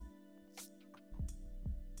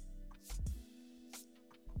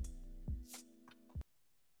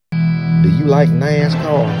you like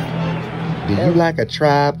NASCAR? Do you like A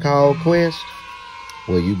Tribe Called Quest?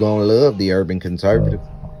 Well, you gonna love the Urban Conservative.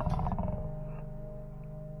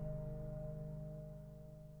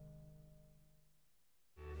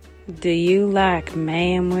 Do you like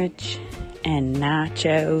manwich and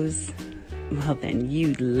nachos? Well, then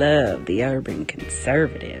you love the Urban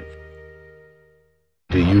Conservative.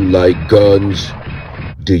 Do you like guns?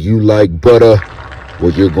 Do you like butter?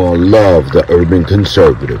 Well, you're gonna love the Urban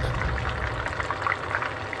Conservative.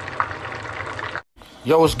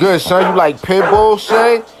 Yo, what's good, son? You like pit bulls,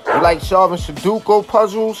 say? You like solving Sudoku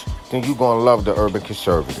puzzles? Then you gonna love the Urban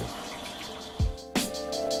Conservative.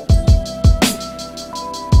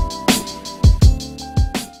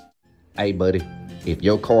 Hey, buddy, if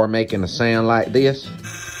your car making a sound like this,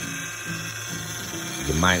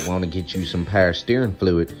 you might want to get you some power steering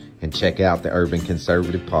fluid and check out the Urban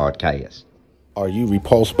Conservative Podcast. Are you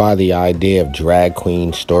repulsed by the idea of drag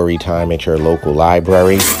queen story time at your local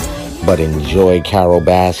library, but enjoy Carol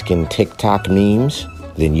Baskin TikTok memes?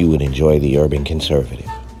 Then you would enjoy the Urban Conservative.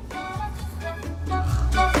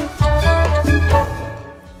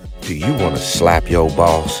 Do you want to slap your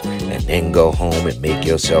boss and then go home and make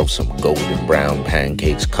yourself some golden brown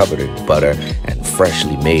pancakes covered in butter and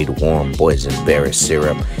freshly made warm boysenberry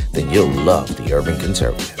syrup? Then you'll love the Urban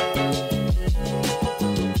Conservative.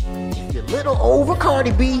 If you're a little over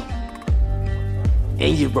Cardi B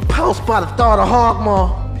and you're repulsed by the thought of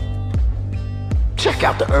Hogmaw, check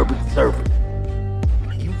out the Urban Conservative.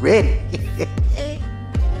 You ready?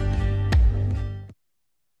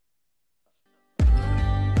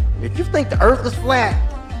 If you think the earth is flat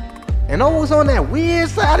and always on that weird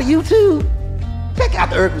side of YouTube, check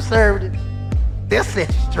out the Urban Conservative. They'll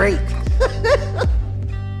set you straight.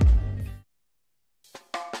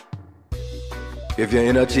 If you're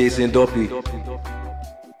in a chasing dopey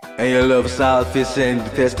and you love solid fish and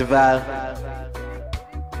festival,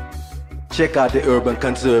 check out the Urban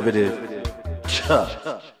Conservative.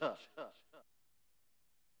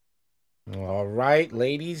 All right,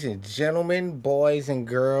 ladies and gentlemen, boys and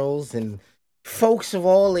girls, and folks of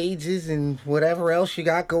all ages, and whatever else you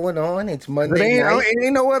got going on. It's Monday night. It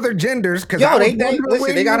ain't no other genders. Cause Yo,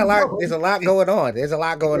 listen, they got a lot. There's a lot going on. There's a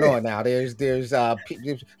lot going on now. There's a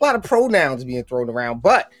lot of pronouns being thrown around,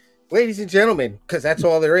 but ladies and gentlemen, because that's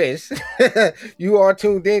all there is, you are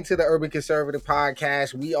tuned in to the Urban Conservative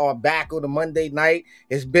Podcast. We are back on a Monday night.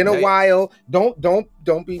 It's been a while.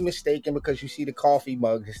 Don't be mistaken because you see the coffee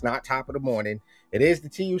mug. It's not top of the morning. It is the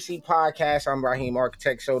TUC Podcast. I'm Raheem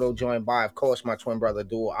Architect Soto, joined by, of course, my twin brother,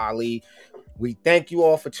 Dual Ali. We thank you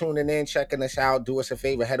all for tuning in, checking us out. Do us a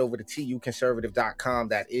favor, head over to tuconservative.com.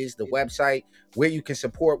 That is the website where you can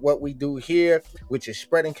support what we do here, which is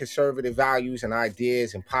spreading conservative values and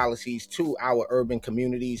ideas and policies to our urban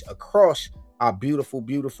communities across our beautiful,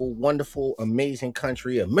 beautiful, wonderful, amazing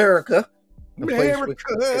country, America. A place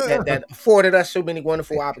that afforded us so many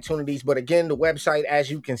wonderful opportunities. But again, the website,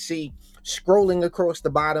 as you can see, scrolling across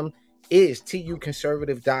the bottom, is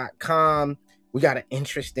tuconservative.com. We got an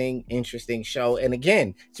interesting show. And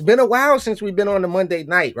again, it's been a while since we've been on the Monday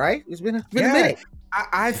night, right? It's been a minute.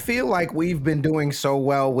 I feel like we've been doing so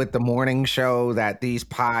well with the morning show that these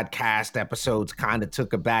podcast episodes kind of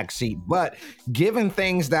took a backseat. But given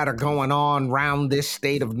things that are going on around this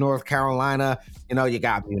state of North Carolina, you know, you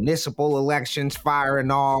got municipal elections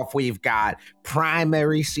firing off. We've got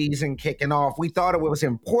primary season kicking off. We thought it was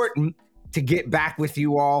important to get back with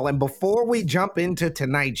you all. And before we jump into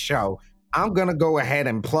tonight's show, I'm going to go ahead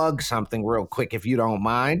and plug something real quick, if you don't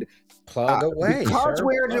mind. Plug away. Because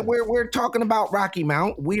we're talking about Rocky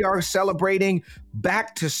Mount, we are celebrating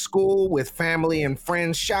back to school with family and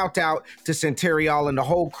friends. Shout out to Centurial and the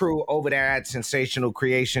whole crew over there at Sensational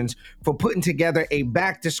Creations for putting together a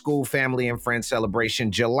back to school family and friends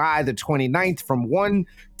celebration July the 29th from 1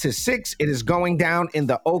 to 6. It is going down in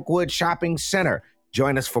the Oakwood Shopping Center.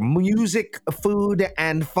 Join us for music, food,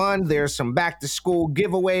 and fun. There's some back-to-school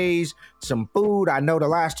giveaways, some food. I know the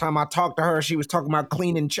last time I talked to her, she was talking about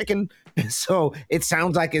cleaning chicken. So it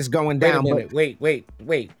sounds like it's going down. Wait.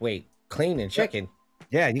 Cleaning chicken?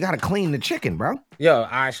 Yeah, you got to clean the chicken, bro. Yo,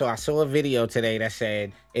 so I saw a video today that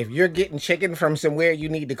said, if you're getting chicken from somewhere you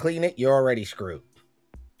need to clean it, you're already screwed.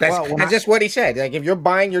 That's just what he said. Like, if you're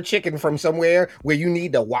buying your chicken from somewhere where you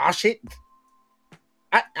need to wash it,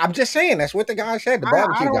 I'm just saying that's what the guy said. The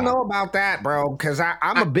barbecue I don't guy. know about that, bro, because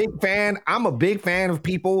I'm a big fan. I'm a big fan of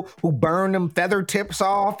people who burn them feather tips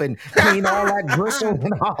off and clean all that gristle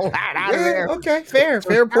and all that out of there. Okay, fair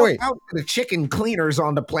point. Out to the chicken cleaners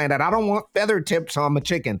on the planet. I don't want feather tips on my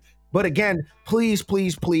chicken. But again, please,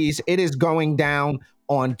 it is going down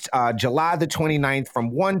on July the 29th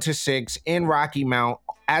from 1 to 6 in Rocky Mount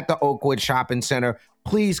at the Oakwood Shopping Center.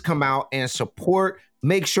 Please come out and support.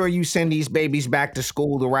 Make sure you send these babies back to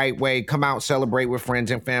school the right way. Come out, celebrate with friends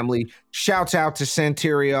and family. Shouts out to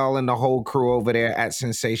Centurial and the whole crew over there at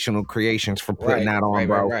Sensational Creations for putting that on,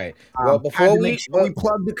 bro. Right. Well, before we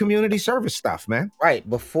plug the community service stuff, man. Right.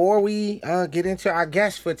 Before we get into our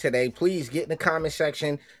guest for today, please get in the comment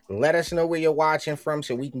section. Let us know where you're watching from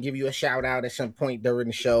so we can give you a shout out at some point during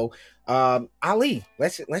the show. Ali,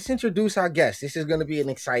 let's introduce our guest. This is going to be an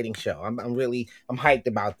exciting show. I'm hyped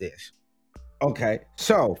about this. Okay,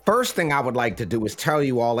 so first thing I would like to do is tell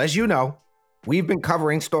you all, as you know, we've been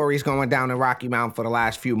covering stories going down in Rocky Mount for the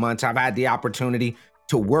last few months. I've had the opportunity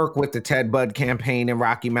to work with the Ted Budd campaign in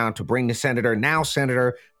Rocky Mount to bring the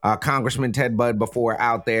Senator, Congressman Ted Budd before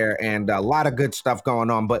out there, and a lot of good stuff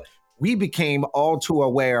going on. But we became all too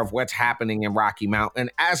aware of what's happening in Rocky Mount.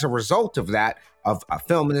 And as a result of that, of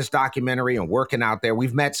filming this documentary and working out there,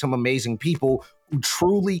 we've met some amazing people who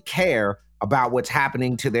truly care about what's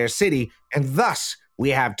happening to their city. And thus, we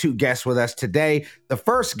have two guests with us today. The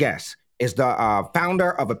first guest is the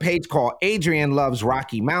founder of a page called Adrienne Loves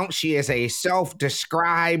Rocky Mount. She is a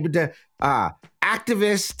self-described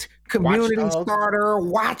activist, community starter,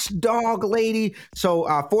 watchdog lady. So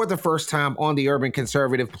for the first time on The Urban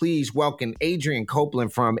Conservative, please welcome Adrienne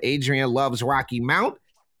Copeland from Adrienne Loves Rocky Mount.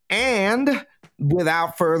 And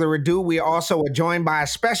without further ado, we also are joined by a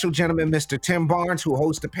special gentleman, Mr. Tim Barnes, who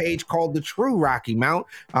hosts a page called The True Rocky Mount,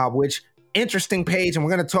 which interesting page, and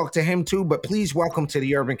we're going to talk to him too. But please welcome to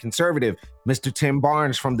The Urban Conservative, Mr. Tim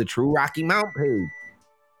Barnes from The True Rocky Mount page.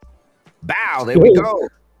 Bow, there we go.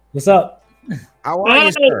 What's up? How are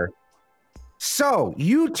you, sir? So,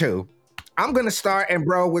 you two, I'm going to start, and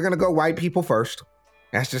bro, we're going to go white people first.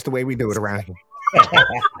 That's just the way we do it around here.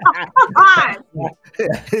 I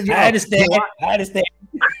understand.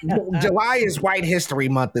 July is White History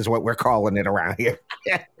Month, is what we're calling it around here.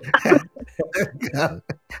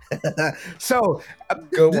 So,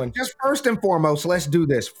 just first and foremost, let's do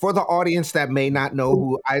this. For the audience that may not know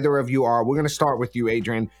who either of you are, we're going to start with you,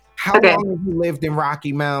 Adrienne. How long have you lived in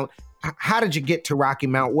Rocky Mount? How did you get to Rocky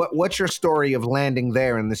Mount? What's your story of landing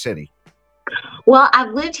there in the city? Well, I've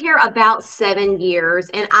lived here about 7 years,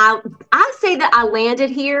 and I say that I landed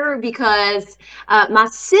here because my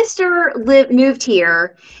sister moved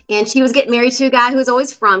here, and she was getting married to a guy who was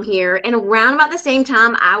always from here. And around about the same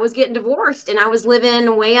time, I was getting divorced, and I was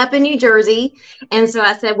living way up in New Jersey. And so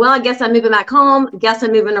I said, well, I guess I'm moving back home. Guess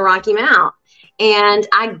I'm moving to Rocky Mount. And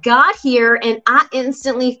I got here and I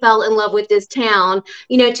instantly fell in love with this town,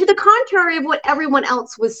 you know, to the contrary of what everyone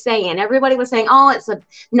else was saying. Everybody was saying, oh, it's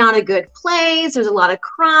not a good place. There's a lot of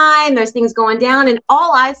crime. There's things going down. And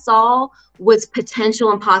all I saw was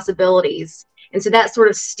potential and possibilities. And so that sort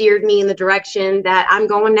of steered me in the direction that I'm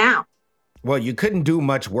going now. Well, you couldn't do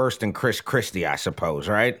much worse than Chris Christie, I suppose,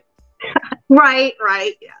 right? Right.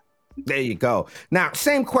 Yeah. There you go. Now,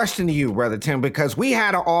 same question to you, Brother Tim, because we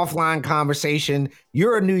had an offline conversation.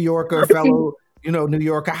 You're a New Yorker, fellow, New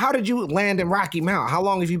Yorker. How did you land in Rocky Mount? How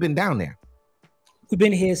long have you been down there? We've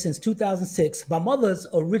been here since 2006. My mother's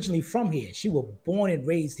originally from here. She was born and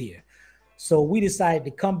raised here. So we decided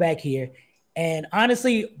to come back here. And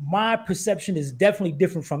honestly, my perception is definitely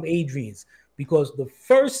different from Adrienne's, because the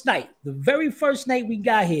very first night we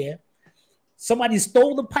got here, somebody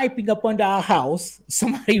stole the piping up under our house.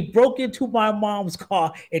 Somebody broke into my mom's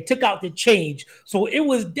car and took out the change. So it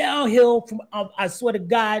was downhill from, I swear to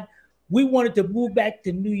God, we wanted to move back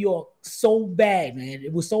to New York so bad, man.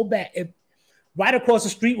 It was so bad. Right across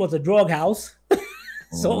the street was a drug house.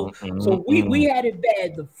 So we had it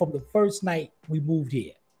bad from the first night we moved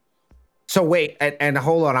here. So wait, and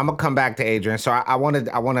hold on. I'm going to come back to Adrienne. So I want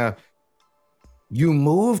to, you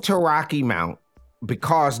moved to Rocky Mount,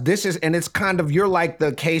 because this is, and it's kind of, you're like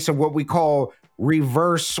the case of what we call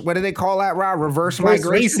reverse, what do they call that, Rob? Reverse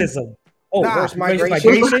migration? Racism. Reverse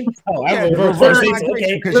migration.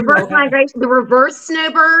 Reverse migration, the reverse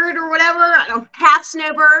snowbird or whatever, half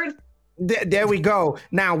snowbird. There we go.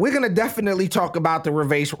 Now, we're going to definitely talk about the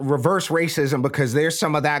reverse racism, because there's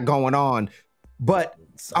some of that going on. But,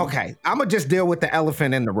 okay, I'm going to just deal with the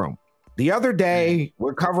elephant in the room. The other day,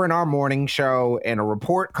 we're covering our morning show, and a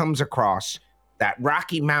report comes across that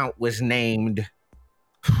Rocky Mount was named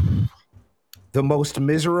the most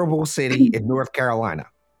miserable city in North Carolina.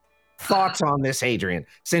 Thoughts on this, Adrienne?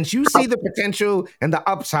 Since you see the potential and the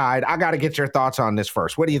upside, I got to get your thoughts on this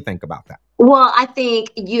first. What do you think about that? Well, I think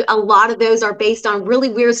a lot of those are based on really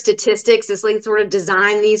weird statistics. It's like sort of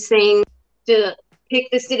design these things to pick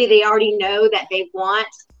the city they already know that they want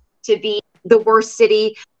to be the worst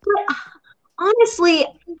city. But Honestly,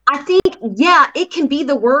 I think, yeah, it can be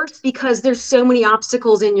the worst because there's so many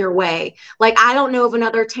obstacles in your way. Like, I don't know of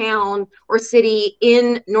another town or city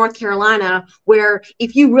in North Carolina where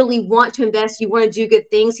if you really want to invest, you want to do good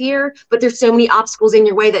things here, but there's so many obstacles in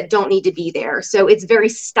your way that don't need to be there. So it's very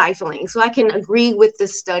stifling. So I can agree with the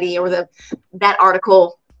study or that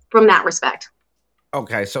article from that respect.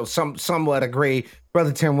 Okay, so somewhat agree.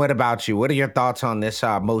 Brother Tim, what about you? What are your thoughts on this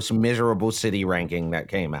most miserable city ranking that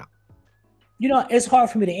came out? It's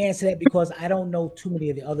hard for me to answer that because I don't know too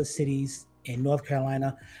many of the other cities in North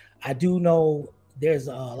Carolina. I do know there's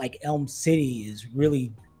like Elm City is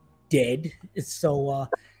really dead. So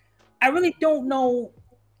I really don't know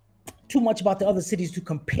too much about the other cities to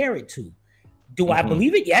compare it to. Do I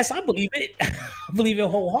believe it? Yes, I believe it. I believe it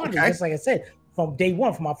wholeheartedly. Okay. Just like I said, from day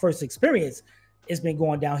one, from my first experience, it's been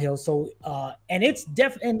going downhill. So, and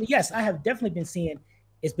yes, I have definitely been seeing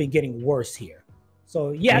it's been getting worse here.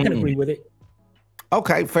 So yeah, I can agree with it.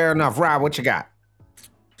 Okay, fair enough. Rob, what you got?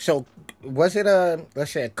 So was it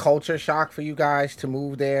let's say a culture shock for you guys to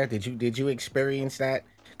move there? Did you experience that?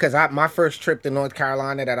 Because my first trip to North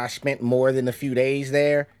Carolina that I spent more than a few days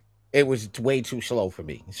there, it was way too slow for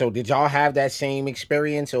me. So did y'all have that same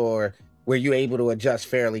experience, or were you able to adjust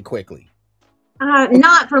fairly quickly?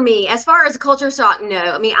 Not for me. As far as culture shock, no.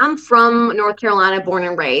 I mean, I'm from North Carolina, born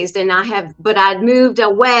and raised, and I'd moved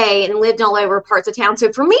away and lived all over parts of town.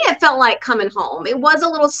 So for me, it felt like coming home. It was a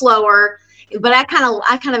little slower, but I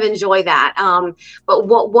kind of enjoy that. But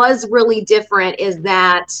what was really different is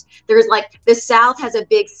that there's like the South has a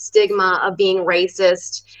big stigma of being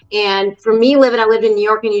racist. And for me, I lived in New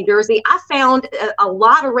York and New Jersey. I found a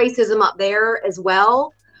lot of racism up there as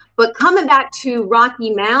well. But coming back to Rocky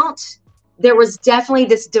Mount, there was definitely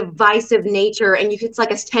this divisive nature, and it's like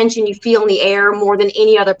a tension you feel in the air more than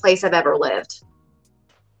any other place I've ever lived.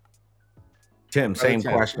 Tim, same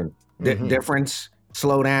question. Difference,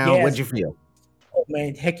 slow down. Yes. What'd you feel? Oh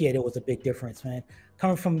man, heck yeah, there was a big difference, man.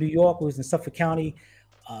 Coming from New York, we was in Suffolk County,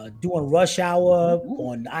 doing rush hour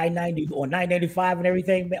on I-90 or 995 and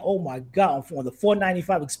everything, man. Oh my God, on the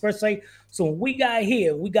 495 expressway. So when we got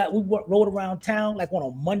here, we rode around town like on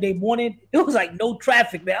a Monday morning. It was like no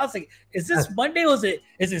traffic, man. I was like, is this Monday or is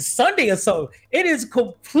it Sunday or something? It is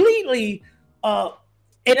completely, and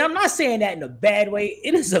I'm not saying that in a bad way.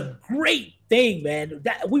 It is a great thing, man.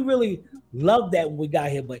 That we really loved that when we got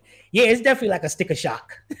here. But yeah, it's definitely like a sticker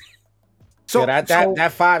shock. So that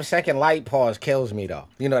 5-second light pause kills me though.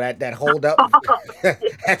 You know, that hold up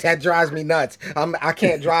that drives me nuts. I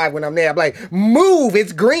can't drive when I'm there. I'm like, move,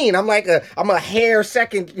 it's green. I'm like I'm a hair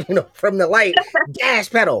second, from the light, gas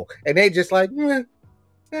pedal. And they just like,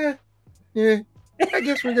 yeah, I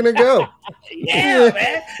guess we're gonna go. Yeah,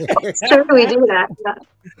 man. We do that.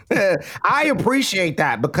 I appreciate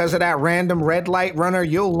that. Because of that random red light runner,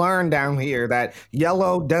 you'll learn down here that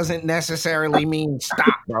yellow doesn't necessarily mean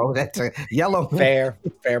stop, bro. That's a yellow. Fair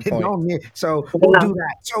point. So we'll do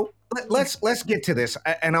that. So let's get to this.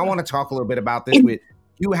 And I want to talk a little bit about this with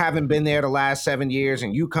you having been there the last 7 years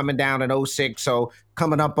and you coming down in 2006. So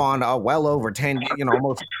coming up on well over 10,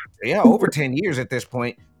 over 10 years at this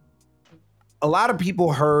point. A lot of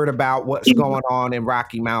people heard about what's going on in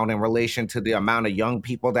Rocky Mount in relation to the amount of young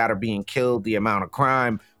people that are being killed, the amount of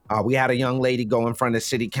crime. We had a young lady go in front of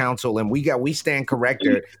city council and we stand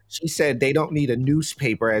corrected. She said they don't need a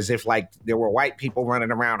newspaper, as if like there were white people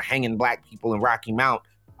running around hanging black people in Rocky Mount.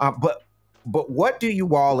 But what do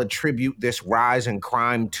you all attribute this rise in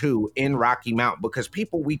crime to in Rocky Mount? Because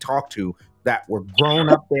people we talk to that were grown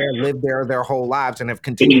up there, lived there their whole lives, and have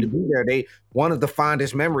continued to be there. One of the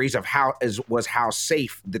fondest memories of was how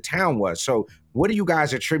safe the town was. So what do you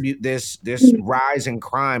guys attribute this rise in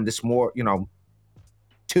crime, this more,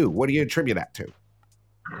 to? What do you attribute that to?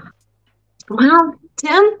 Well,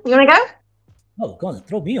 Tim, you want to go? Oh, go on,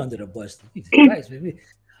 throw me under the bus. Jesus Christ, baby.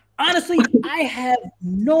 Honestly, I have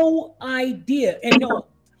no idea. And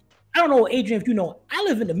I don't know, Adrian, if you know, I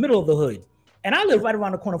live in the middle of the hood. And I live right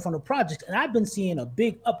around the corner from the project, and I've been seeing a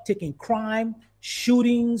big uptick in crime,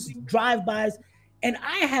 shootings, drive-bys, and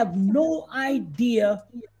I have no idea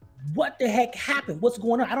what the heck happened, what's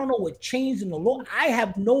going on. I don't know what changed in the law. I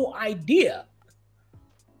have no idea.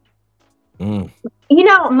 The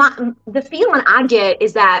feeling I get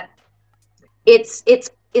is that it's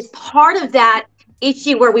part of that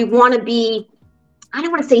issue where we want to be, I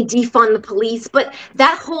don't want to say defund the police, but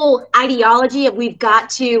that whole ideology of we've got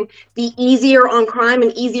to be easier on crime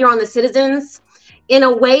and easier on the citizens in a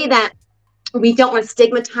way that we don't want to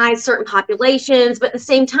stigmatize certain populations, but at the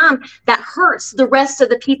same time, that hurts the rest of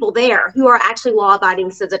the people there who are actually law-abiding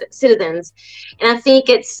citizens. And I think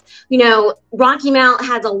it's, Rocky Mount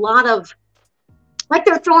has a lot of like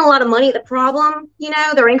they're throwing a lot of money at the problem.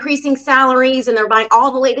 They're increasing salaries and they're buying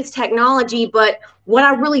all the latest technology. But what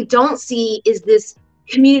I really don't see is this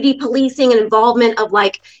community policing and involvement of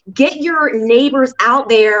like, get your neighbors out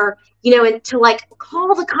there, and to like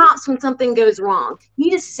call the cops when something goes wrong. You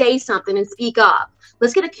need to say something and speak up.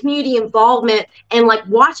 Let's get a community involvement and like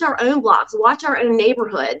watch our own blocks, watch our own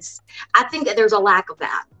neighborhoods. I think that there's a lack of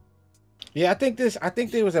that. Yeah, I think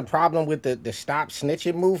there was a problem with the stop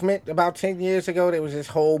snitching movement about 10 years ago. There was this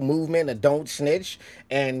whole movement of don't snitch.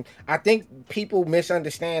 And I think people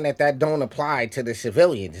misunderstand that don't apply to the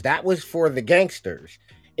civilians. That was for the gangsters.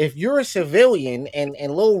 If you're a civilian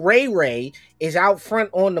and Lil Ray Ray is out front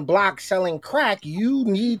on the block selling crack, you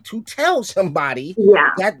need to tell somebody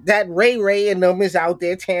that Ray Ray and them is out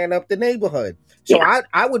there tearing up the neighborhood. So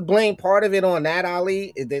I would blame part of it on that,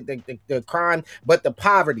 Ali, the crime, but the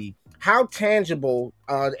poverty. How tangible,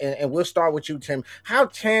 and we'll start with you, Tim. How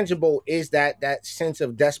tangible is that sense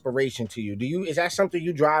of desperation to you? Is that something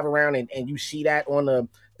you drive around and you see that on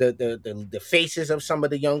the faces of some of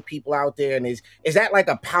the young people out there? And is that like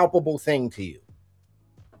a palpable thing to you?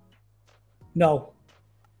 No.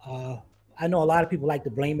 I know a lot of people like to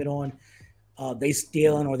blame it on they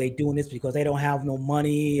stealing or they doing this because they don't have no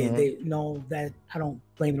money. And that I don't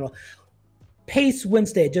blame it on. Pace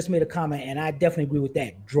Winstead just made a comment, and I definitely agree with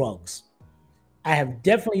that. Drugs. I have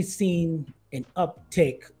definitely seen an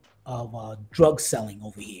uptick of drug selling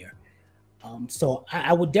over here. So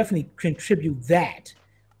I would definitely contribute that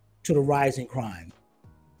to the rise in crime,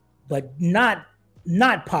 but not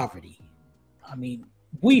poverty. I mean,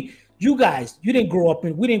 you didn't grow up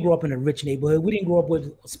in a rich neighborhood. We didn't grow up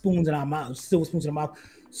with spoons in our mouths, silver spoons in our mouth.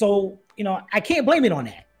 So, I can't blame it on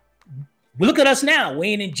that. Look at us now. We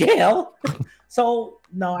ain't in jail. So,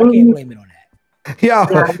 no, I can't blame it on that. Yeah.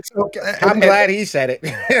 I'm glad he said it.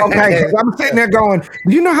 Okay. I'm sitting there going,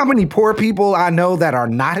 do you know how many poor people I know that are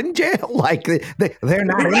not in jail? Like they're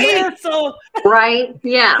not in there. So right.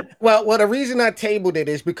 Yeah. Well, the reason I tabled it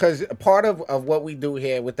is because part of what we do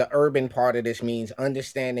here with the urban part of this means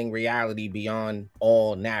understanding reality beyond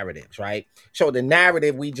all narratives, right? So the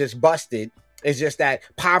narrative we just busted is just that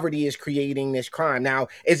poverty is creating this crime. Now,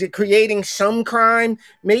 is it creating some crime?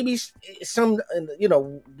 Maybe some,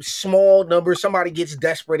 small number. Somebody gets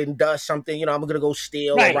desperate and does something. I'm going to go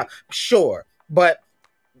steal. Right. Sure. But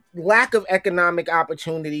lack of economic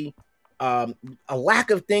opportunity, a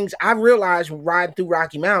lack of things. I realized riding through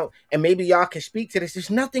Rocky Mount, and maybe y'all can speak to this.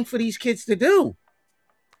 There's nothing for these kids to do.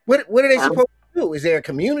 What are they supposed to do? Is there a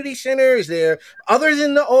community center? Is there, other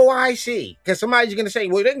than the OIC? Because somebody's going to say,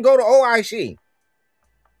 well, they can go to OIC.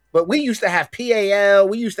 But we used to have PAL.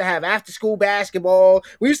 We used to have after school basketball.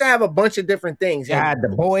 We used to have a bunch of different things. You had the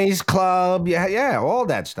boys club. Yeah, all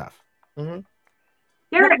that stuff. Mm-hmm.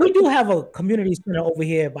 We do have a community center over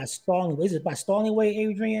here by Starling. Is it by Starling Way,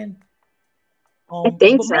 Adrian? I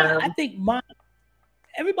think so. I think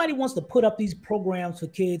everybody wants to put up these programs for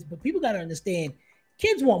kids, but people got to understand,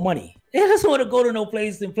 kids want money. They just want to go to no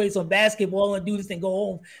place and play some basketball and do this and go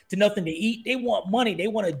home to nothing to eat. They want money. They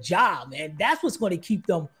want a job, and that's what's going to keep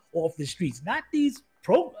them off the streets, not these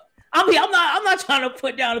programs. I mean, I'm not trying to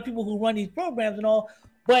put down the people who run these programs and all,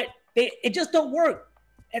 but it just don't work.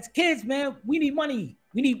 As kids, man, we need money.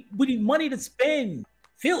 We need money to spend.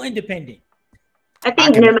 Feel independent. I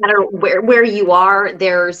think no matter where you are,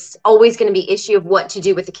 there's always going to be issue of what to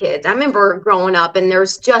do with the kids. I remember growing up, and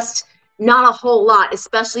there's just not a whole lot,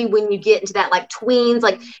 especially when you get into that like tweens,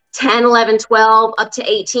 like 10, 11, 12, up to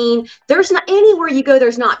 18. There's not anywhere you go,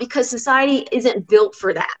 there's not, because society isn't built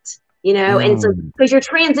for that, and so because you're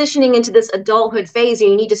transitioning into this adulthood phase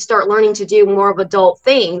and you need to start learning to do more of adult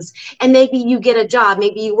things, and maybe you get a job,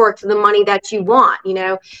 maybe you work for the money that you want,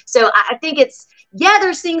 So I think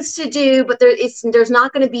there's things to do, but there's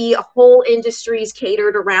not going to be a whole industries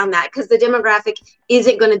catered around that, because the demographic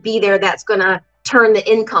isn't going to be there that's going to turn the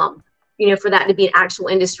income, for that to be an actual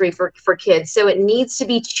industry for kids. So it needs to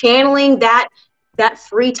be channeling that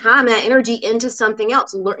free time, that energy into something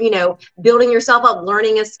else, building yourself up,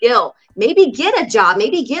 learning a skill, maybe get a job,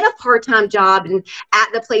 maybe get a part-time job and at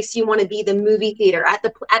the place you want to be, the movie theater, at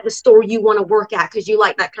the store you want to work at because you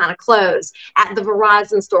like that kind of clothes, at the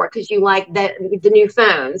Verizon store because you like the new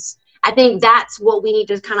phones. I think that's what we need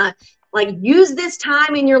to kind of like use this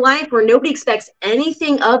time in your life where nobody expects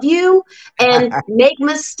anything of you, and make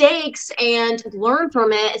mistakes and learn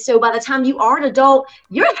from it. So by the time you are an adult,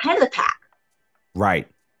 you're ahead of the pack. Right.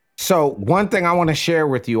 So one thing I want to share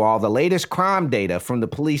with you all, the latest crime data from the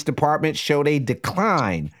police department showed a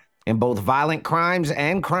decline in both violent crimes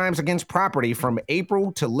and crimes against property from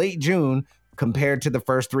April to late June compared to the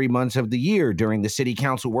first 3 months of the year. During the city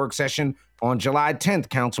council work session on July 10th,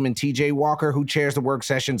 Councilman TJ Walker, who chairs the work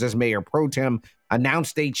sessions as mayor pro tem,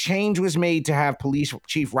 announced a change was made to have Police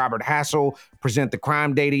Chief Robert Hassel present the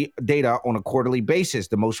crime data on a quarterly basis.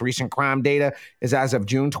 The most recent crime data is as of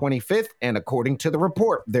June 25th, and according to the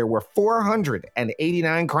report, there were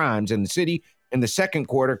 489 crimes in the city in the second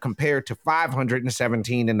quarter compared to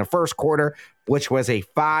 517 in the first quarter, which was a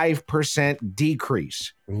 5%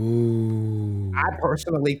 decrease. Ooh. I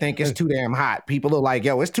personally think it's too damn hot. People are like,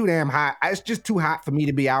 yo, it's too damn hot. It's just too hot for me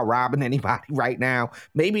to be out robbing anybody right now.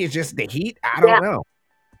 Maybe it's just the heat. I don't know.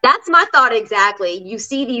 That's my thought exactly. You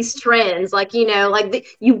see these trends, like, you know, like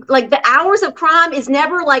the hours of crime is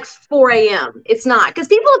never like 4 a.m. It's not, because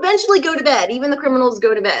people eventually go to bed. Even the criminals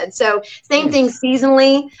go to bed. So same thing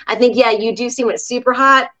seasonally. I think, yeah, you do see when it's super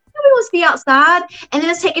hot. Nobody wants to be outside. And then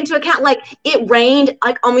it's taken into account, like, it rained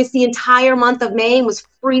like almost the entire month of May and was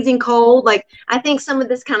freezing cold. Like, I think some of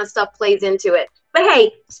this kind of stuff plays into it. But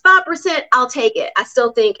hey, 5%, I'll take it. I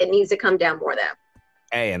still think it needs to come down more though.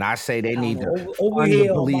 Hey, and I say they need to over fund here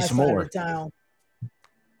the police on my more. side of town,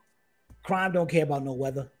 crime don't care about no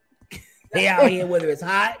weather. They out here whether it's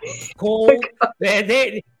hot, cold.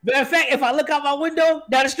 Matter of fact, if I look out my window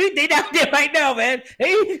down the street, they down there right now, man.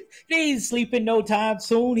 They ain't sleeping no time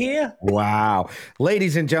soon here. Wow.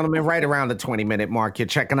 Ladies and gentlemen, right around the 20-minute mark, you're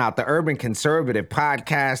checking out the Urban Conservative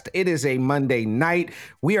Podcast. It is a Monday night.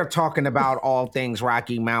 We are talking about all things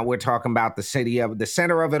Rocky Mount. We're talking about the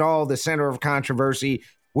center of it all, the center of controversy.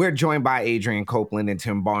 We're joined by Adrian Copeland and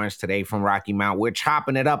Tim Barnes today from Rocky Mount. We're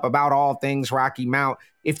chopping it up about all things Rocky Mount.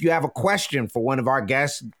 If you have a question for one of our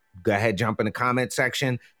guests, go ahead, jump in the comment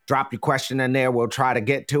section. Drop your question in there. We'll try to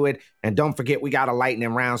get to it. And don't forget, we got a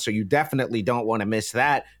lightning round, so you definitely don't want to miss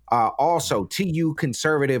that. Also,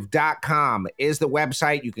 tuconservative.com is the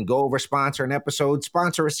website. You can go over, sponsor an episode,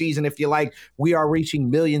 sponsor a season if you like. We are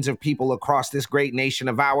reaching millions of people across this great nation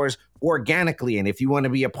of ours organically. And if you want to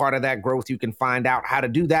be a part of that growth, you can find out how to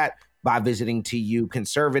do that by visiting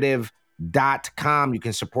tuconservative.com. You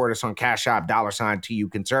can support us on Cash App,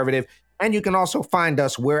 $TUConservative. And you can also find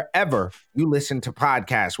us wherever you listen to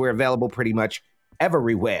podcasts. We're available pretty much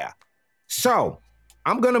everywhere. So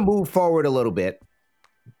I'm going to move forward a little bit.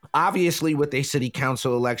 Obviously, with a city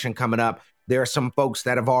council election coming up, there are some folks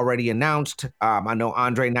that have already announced. I know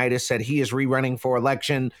Andre Nitis said he is rerunning for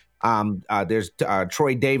election. There's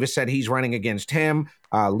Troy Davis said he's running against him.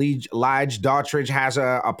 Lige Daughtridge has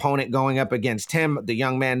an opponent going up against him. The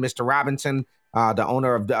young man, Mr. Robinson, the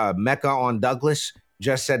owner of Mecca on Douglas,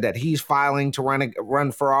 just said that he's filing to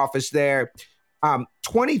run for office there.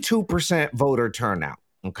 22% voter turnout.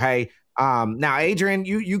 Okay. Now, Adrian,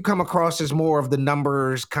 you come across as more of the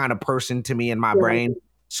numbers kind of person to me in my brain.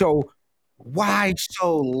 So why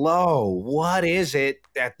so low? What is it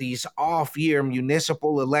that these off-year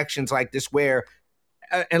municipal elections like this where,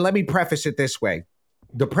 and let me preface it this way,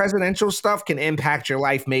 the presidential stuff can impact your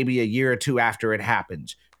life maybe a year or two after it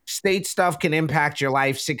happens. State stuff can impact your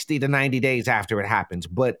life 60 to 90 days after it happens,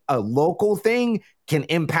 but a local thing can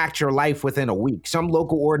impact your life within a week. Some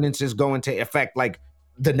local ordinances go into effect like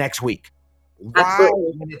the next week. Why,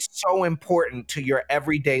 when it's so important to your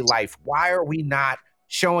everyday life, why are we not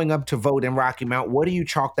showing up to vote in Rocky Mount? What do you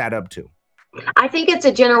chalk that up to? I think it's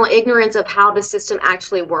a general ignorance of how the system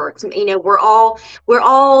actually works. You know,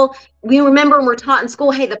 we remember when we're taught in school,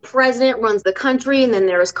 hey, the president runs the country and then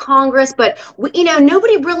there's Congress, but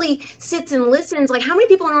nobody really sits and listens. Like, how many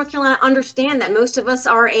people in North Carolina understand that most of us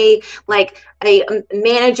are a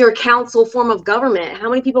manager council form of government? How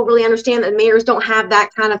many people really understand that mayors don't have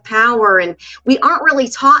that kind of power? And we aren't really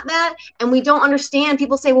taught that, and we don't understand.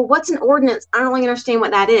 People say, well, what's an ordinance? I don't really understand what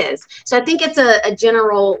that is. So I think it's a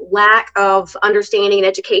general lack of understanding and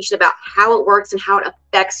education about how it works and how it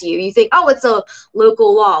affects you. You think, oh, it's a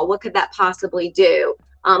local law. What could that possibly do?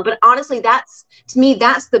 But honestly, that's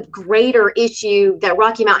the greater issue that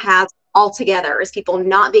Rocky Mount has altogether, is people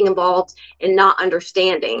not being involved and not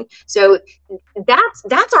understanding. So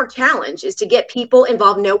that's our challenge, is to get people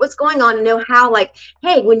involved, know what's going on, and know how, like,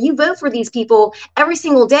 hey, when you vote for these people every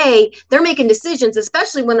single day, they're making decisions,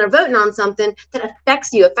 especially when they're voting on something that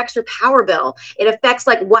affects you, affects your power bill. It affects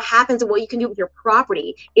like what happens and what you can do with your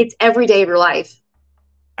property. It's every day of your life.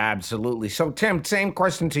 Absolutely. So, Tim, same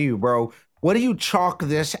question to you, bro. What do you chalk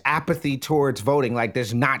this apathy towards voting, like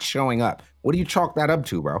this not showing up? What do you chalk that up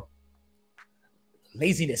to, bro?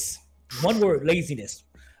 Laziness. One word, laziness.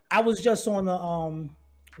 I was just on the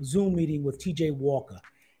Zoom meeting with TJ Walker,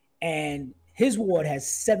 and his ward has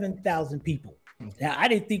 7,000 people. Now, I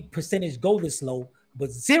didn't think percentage go this low, but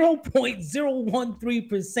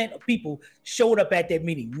 0.013% of people showed up at that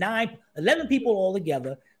meeting. 11 people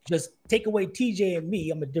altogether. Just take away TJ and me.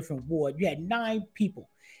 I'm a different ward. You had 9 people,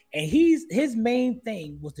 and his main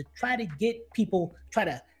thing was to try to get people, try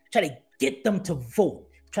to get them to vote,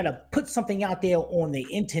 try to put something out there on the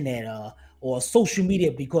internet or social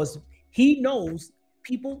media, because he knows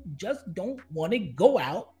people just don't want to go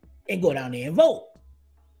out and go down there and vote.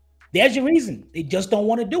 There's your reason. They just don't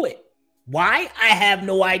want to do it. Why? I have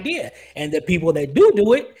no idea. And the people that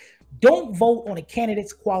do it don't vote on a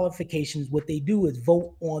candidate's qualifications. What they do is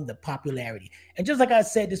vote on the popularity. And just like I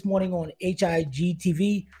said this morning on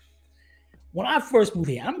HIGTV, when I first moved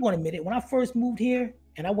here, I'm going to admit it, when I first moved here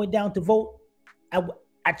and I went down to vote,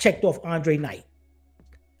 I checked off Andre Knight.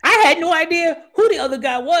 I had no idea who the other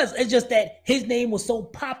guy was. It's just that his name was so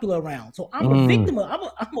popular around. So I'm a victim of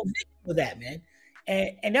that, man.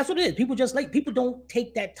 And that's what it is. People don't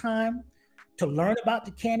take that time to learn about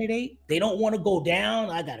the candidate. They don't want to go down.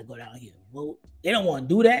 I got to go down here and vote. They don't want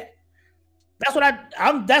to do that. That's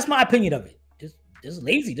what that's my opinion of it. Just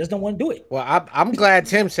lazy. Just don't want to do it. Well, I'm glad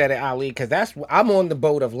Tim said it, Ali, because I'm on the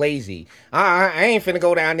boat of lazy. I ain't finna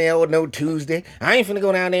go down there on no Tuesday. I ain't finna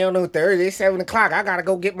go down there on no Thursday. It's 7 o'clock. I gotta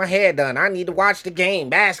go get my hair done. I need to watch the game.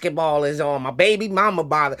 Basketball is on. My baby mama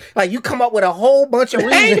bothered. Like, you come up with a whole bunch of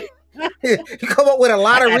reasons. You come up with a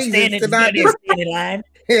lot of reasons to not do it.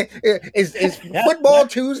 It's football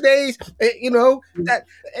Tuesdays,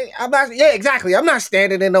 I'm not. Yeah, exactly. I'm not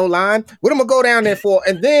standing in no line. What am I gonna go down there for?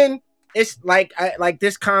 And then it's like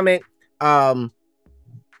this comment.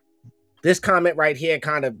 This comment right here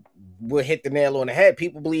kind of will hit the nail on the head.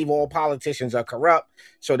 People believe all politicians are corrupt,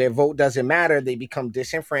 so their vote doesn't matter. They become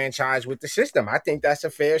disenfranchised with the system. I think that's a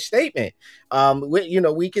fair statement.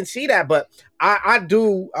 We can see that, but I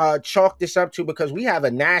do chalk this up to, because we have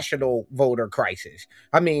a national voter crisis.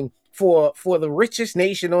 I mean, for the richest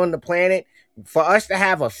nation on the planet, for us to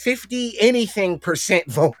have a 50%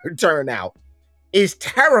 voter turnout is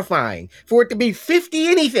terrifying. For it to be 50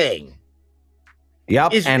 anything,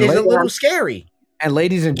 is a little scary. And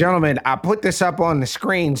ladies and gentlemen, I put this up on the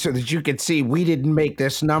screen so that you could see we didn't make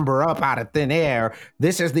this number up out of thin air.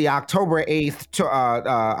 This is the October 8th,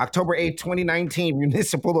 2019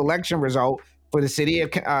 municipal election result for the city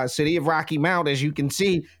of Rocky Mount. As you can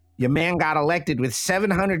see, your man got elected with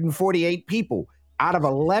 748 people. Out of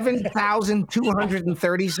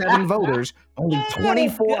 11,237 voters, only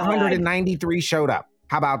 2,493 showed up.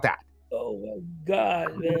 How about that? Oh my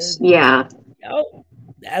God, man. Yeah. Oh,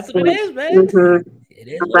 that's what it is, man. Mm-hmm. It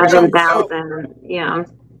is 11,000. Yeah.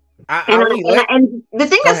 And the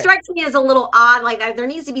thing that strikes me as a little odd, like there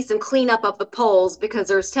needs to be some cleanup of the polls, because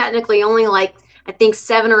there's technically only I think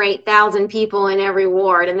 7,000 or 8,000 people in every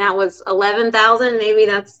ward, and that was 11,000. Maybe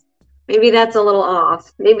that's a little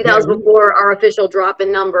off. Maybe that was before our official drop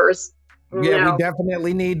in numbers. Yeah, we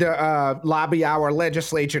definitely need to lobby our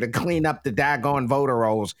legislature to clean up the daggone voter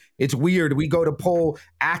rolls. It's weird. We go to poll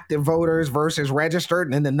active voters versus registered,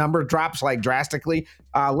 and then the number drops drastically.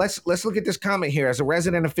 Let's look at this comment here. As a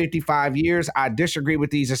resident of 55 years, I disagree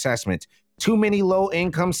with these assessments. Too many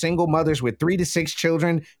low-income single mothers with 3 to 6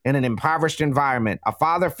 children in an impoverished environment. A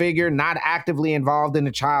father figure not actively involved in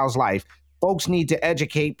the child's life. Folks need to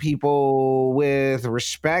educate people with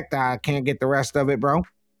respect. I can't get the rest of it, bro.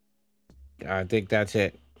 I think that's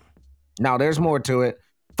it. Now, there's more to it.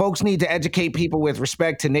 Folks need to educate people with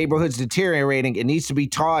respect to neighborhoods deteriorating. It needs to be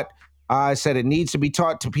taught. I said it needs to be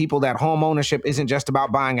taught to people that home ownership isn't just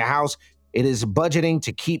about buying a house. It is budgeting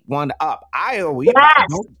to keep one up.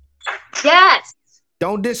 Yes.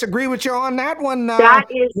 Don't disagree with you on that one. That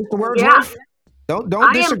is, Mr. Wordsworth. Don't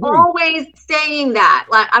disagree. I am always saying that.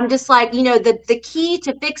 I'm just the key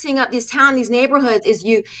to fixing up these neighborhoods is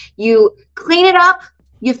you clean it up,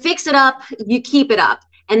 you fix it up, you keep it up.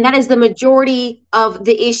 And that is the majority of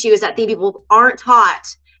the issues that I think people aren't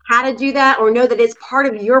taught how to do that, or know that it's part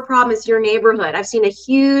of your problem, it's your neighborhood. I've seen a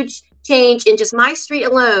huge change in just my street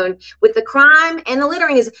alone with the crime and the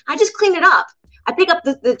littering. Is I just clean it up. I pick up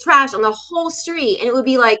the trash on the whole street, and it would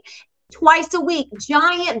be twice a week,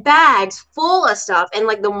 giant bags full of stuff. And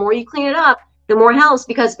the more you clean it up, the more helps,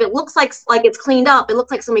 because if it looks like it's cleaned up, it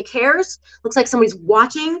looks like somebody cares, looks like somebody's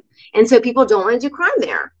watching. And so people don't want to do crime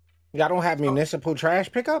there. Y'all don't have municipal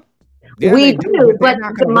trash pickup? Yeah, we do, but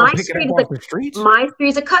my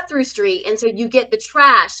street's a cut-through street, and so you get the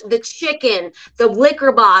trash, the chicken, the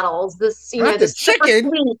liquor bottles, the chicken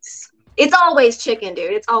sweets. It's always chicken,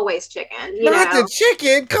 dude. It's always chicken. The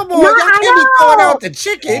chicken. Come on, y'all can't be throwing out the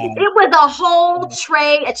chicken. It was a whole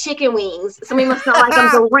tray of chicken wings. Somebody must not like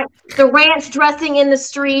them. The ranch dressing in the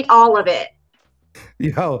street, all of it.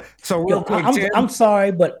 So real quick, I'm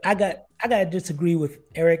sorry, but I gotta disagree with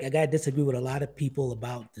Eric. I gotta disagree with a lot of people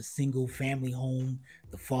about the single family home,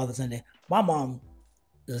 the fathers in there. My mom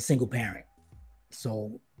the single parent.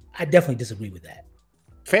 So I definitely disagree with that.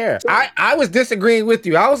 Fair. I was disagreeing with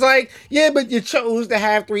you. I was like, yeah, but you chose to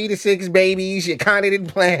have 3 to 6 babies. You kind of didn't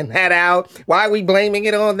plan that out. Why are we blaming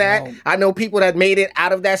it on that? Well, I know people that made it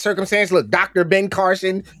out of that circumstance. Look, Dr. Ben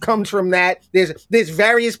Carson comes from that. There's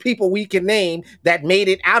various people we can name that made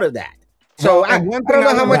it out of that. So I don't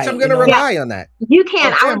know how much I'm going to rely on that. You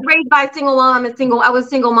can. I was raised by a single mom. I was a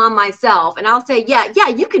single mom myself. And I'll say, yeah,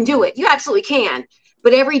 you can do it. You absolutely can.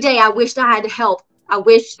 But every day I wished I had help. I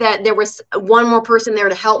wish that there was one more person there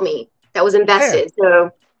to help me that was invested. So,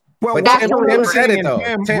 well, that's Tim said it though.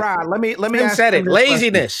 Rod, let me Tim ask said Tim it. this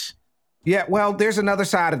Laziness. question. Yeah, well, there's another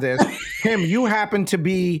side of this. Tim, you happen to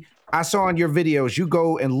be. I saw in your videos you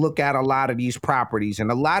go and look at a lot of these properties, and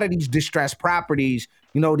a lot of these distressed properties.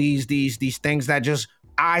 You know, these things that just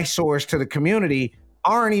eyesores to the community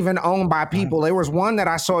aren't even owned by people. There was one that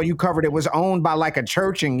I saw you covered. It was owned by like a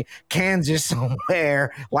church in Kansas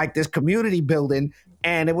somewhere, like this community building.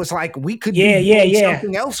 And it was like, we could be doing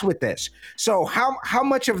something else with this. So how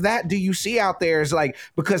much of that do you see out there is like,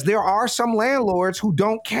 because there are some landlords who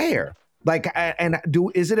don't care. Like,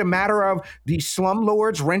 is it a matter of these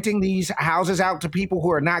slumlords renting these houses out to people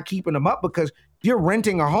who are not keeping them up? Because you're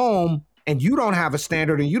renting a home and you don't have a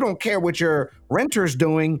standard and you don't care what your renter's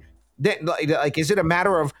doing. Then, like, is it a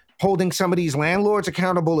matter of holding some of these landlords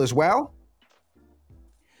accountable as well?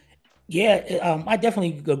 Yeah, I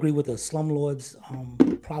definitely agree with the slumlords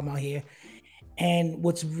problem out here. And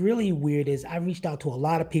what's really weird is I reached out to a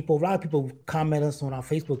lot of people. A lot of people comment us on our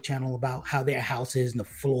Facebook channel about how their house is and the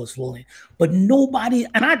floor is falling. But nobody,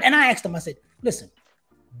 and I asked them, I said, listen,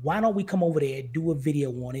 why don't we come over there, do a video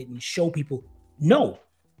on it and show people? No,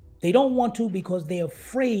 they don't want to because they're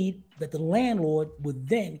afraid that the landlord would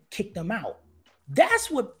then kick them out. That's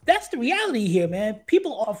the reality here, man.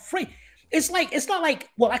 People are afraid. It's not like,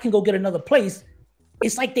 well, I can go get another place.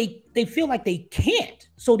 It's like they feel like they can't.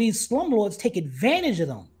 So these slumlords take advantage of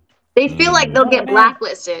them. They feel like they'll get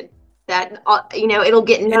blacklisted. That it'll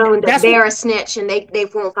get known that they're a snitch and they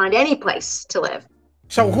won't find any place to live.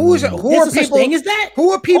 So who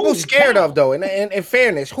are people scared of though? In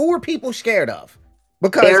fairness, who are people scared of?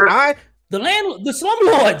 Because the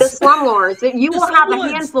slumlords. The slumlords. You will have a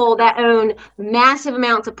handful that own massive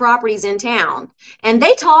amounts of properties in town. And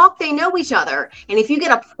they talk, they know each other. And if you get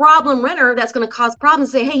a problem renter that's going to cause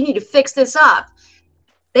problems, say, hey, you need to fix this up.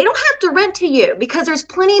 They don't have to rent to you because there's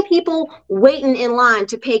plenty of people waiting in line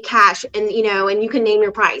to pay cash and you can name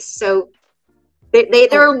your price. So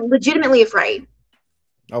they're legitimately afraid.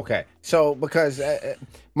 Okay, so because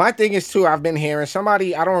my thing is too, I've been hearing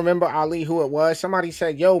somebody, I don't remember Ali who it was. Somebody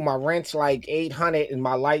said, "Yo, my rent's like $800 and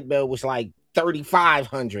my light bill was like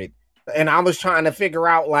 $3,500," and I was trying to figure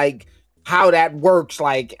out like how that works,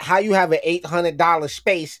 like how you have an $800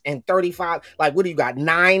 space and 35. Like, what do you got?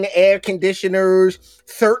 9 air conditioners,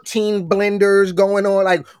 13 blenders going on.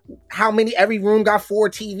 Like, how many? Every room got 4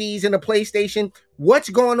 TVs and a PlayStation. What's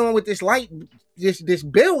going on with this light? This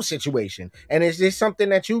bill situation, and is this something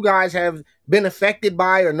that you guys have been affected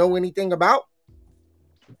by or know anything about?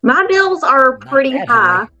 My bills are pretty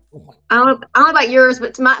high. I don't know about yours,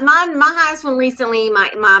 but my highest one recently,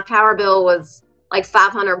 my power bill was like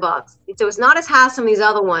 $500. So it's not as high as some of these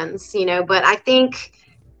other ones, but I think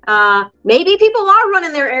maybe people are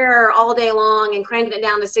running their air all day long and cranking it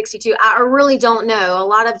down to 62. I really don't know. A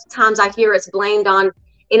lot of times I hear it's blamed on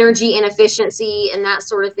energy inefficiency and that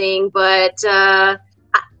sort of thing, but I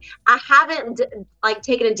haven't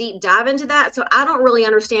taken a deep dive into that, so I don't really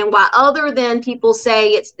understand why, other than people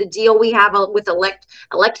say it's the deal we have with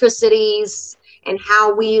electricities and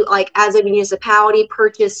how we as a municipality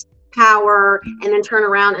purchase power and then turn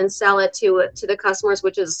around and sell it to the customers,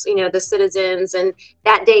 which is the citizens, and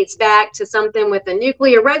that dates back to something with the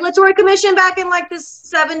Nuclear Regulatory Commission back in the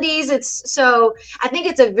 70s. I think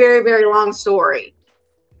it's a very, very long story.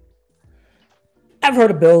 I've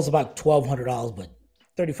heard of bills about $1,200, but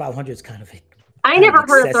 $3,500 is kind of. I never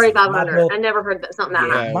heard of $3,500. I never heard something that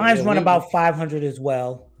high. Mine's run about $500 as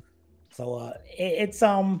well. So it's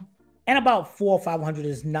and about $400 or $500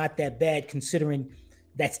 is not that bad considering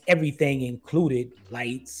that's everything included: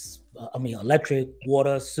 lights, electric,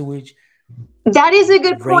 water, sewage. That is a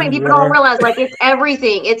good point. People don't realize it's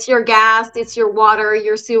everything. It's your gas, it's your water,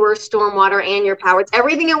 your sewer, stormwater, and your power. It's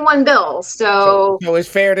everything in one bill. So it's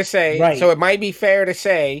fair to say. Right. So it might be fair to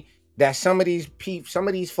say that some of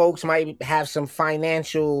these folks might have some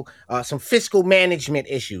financial, some fiscal management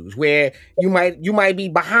issues where you might be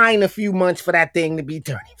behind a few months for that thing to be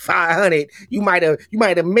 $3,500. You might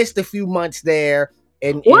have missed a few months there.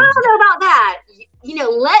 And I don't know about that.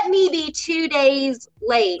 Let me be 2 days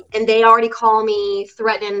late and they already call me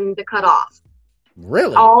threatening to cut off.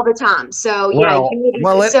 Really? All the time. So yeah,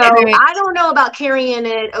 I don't know about carrying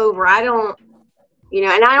it over. I don't,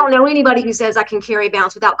 and I don't know anybody who says I can carry a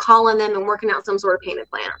balance without calling them and working out some sort of payment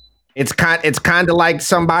plan. It's kind of like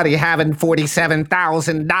somebody having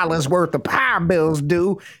 $47,000 worth of power bills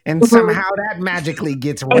due, and somehow that magically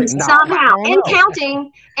gets written off.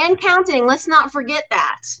 And counting. Let's not forget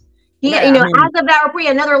that. As of that report,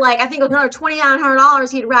 I think it was another $2,900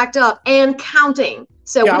 he'd racked up and counting.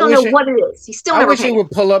 So we don't know what it is. He's still. I wish he would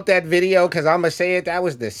pull up that video because I'm gonna say it. That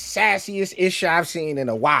was the sassiest ish I've seen in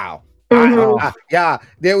a while.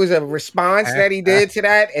 There was a response that he did to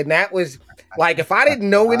that, and that was like, if I didn't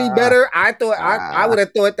know any better, I thought I would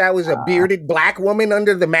have thought that was a bearded black woman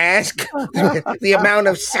under the mask. The amount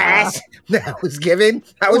of sass that was given,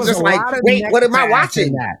 I was just like, wait, what am I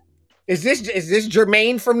watching? Is this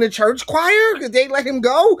Jermaine from the church choir? Did they let him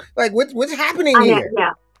go? Like, what's happening here?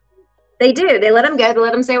 Yeah, they do. They let him go. They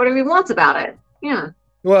let him say whatever he wants about it. Yeah.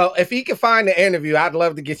 Well, if he can find the interview, I'd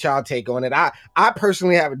love to get y'all take on it. I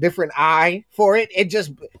personally have a different eye for it. It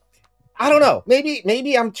just, I don't know.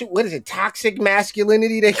 Maybe I'm too, what is it? Toxic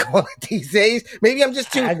masculinity they call it these days. Maybe I'm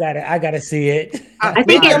just too. I gotta see it. I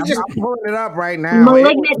think I'm just pulling it up right now.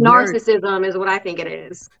 Malignant narcissism is what I think it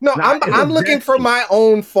is. No, I'm looking for my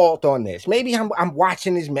own fault on this. Maybe I'm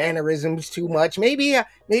watching his mannerisms too much. Maybe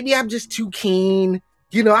I'm just too keen.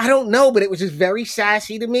 I don't know, but it was just very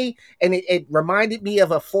sassy to me, and it reminded me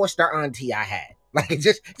of a foster auntie I had. Like, it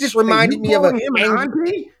just reminded me of an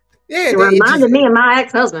auntie. Yeah, it reminded me of my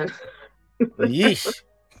ex-husband. Yeesh.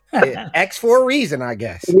 X for a reason, I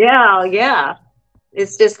guess. Yeah.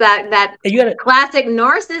 It's just that classic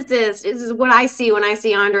narcissist. This is what I see when I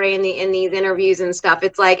see Andre in these interviews and stuff.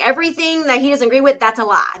 It's like everything that he doesn't agree with, that's a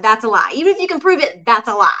lie. That's a lie. Even if you can prove it, that's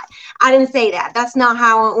a lie. I didn't say that. That's not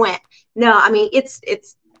how it went. No, I mean, it's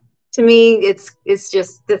to me, it's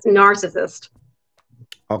just this narcissist.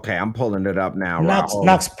 Okay, I'm pulling it up now.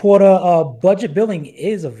 Knox Porter budget billing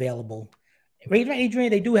is available. Adrian,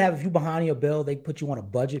 they do have, if you behind your bill, they put you on a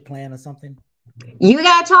budget plan or something. You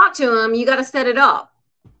got to talk to them. You got to set it up.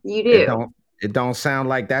 You do. It don't sound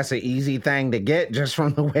like that's an easy thing to get just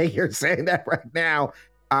from the way you're saying that right now.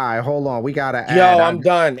 All right, hold on. We got to add. I'm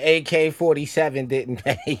done. AK-47 didn't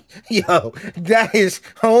pay. Yo, that is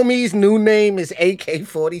homie's new name is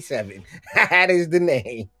AK-47. That is the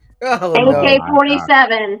name. Oh,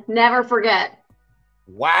 AK-47. No. Never forget.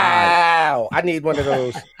 Wow. I need one of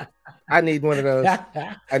those. All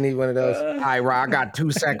right, Rob, I got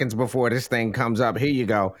 2 seconds before this thing comes up. Here you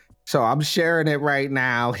go. So I'm sharing it right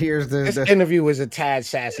now. Here's this interview was a tad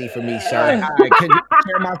sassy for me, sir. All right, can you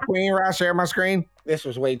share my screen, Rob? Share my screen. This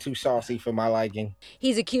was way too saucy for my liking.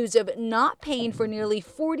 He's accused of not paying for nearly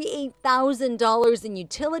 $48,000 in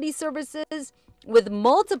utility services, with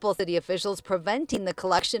multiple city officials preventing the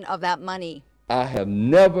collection of that money. I have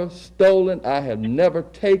never stolen. I have never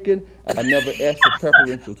taken. I never asked for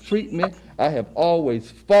preferential treatment. I have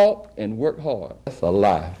always fought and worked hard. That's a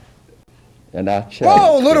lie. And I challenge.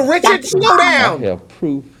 Whoa, little Richard, slow down. I have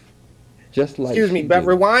proof. Just like Excuse me, but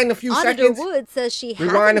rewind a few seconds. Wood says she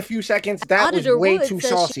rewind a few seconds. That was way too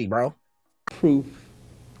saucy, bro. Proof.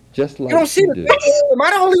 Just like you don't see the face? Am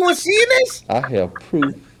I the only one seeing this? I have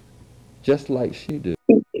proof. Just like she do.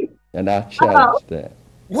 And I challenge that.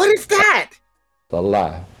 What is that? A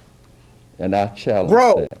lie. And I challenge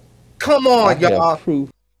that. Come on, y'all. Proof.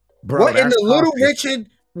 Bro, what in the Little Richard?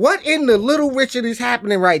 What in the Little Richard is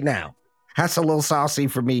happening right now? That's a little saucy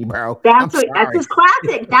for me, bro. That's his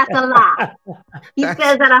classic. That's a lie. He says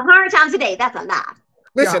that 100 times a day. That's a lie.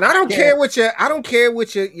 Listen, I don't care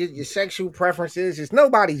what your sexual preference is. It's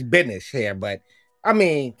nobody's business here, but I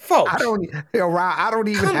mean, folks. I don't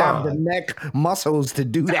even have the neck muscles to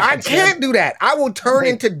do that. I can't do that. I will turn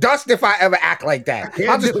into dust if I ever act like that.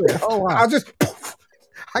 I'll just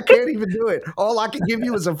I can't even do it. All I can give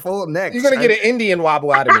you is a full neck. You're gonna get an Indian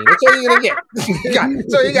wobble out of me. That's all you're gonna get.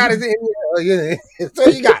 So you got is Indian. That's all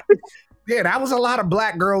you got. Yeah, that was a lot of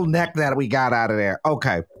black girl neck that we got out of there.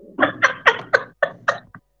 Okay.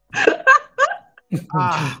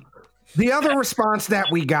 The other response that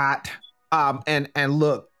we got, and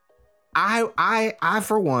look, I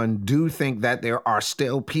for one do think that there are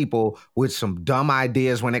still people with some dumb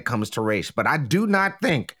ideas when it comes to race, but I do not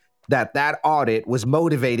think that audit was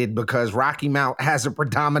motivated because Rocky Mount has a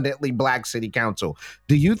predominantly black city council.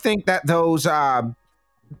 Do you think that that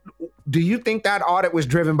audit was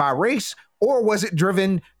driven by race, or was it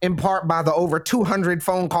driven in part by the over 200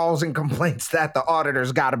 phone calls and complaints that the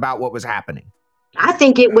auditors got about what was happening? I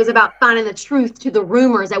think it was about finding the truth to the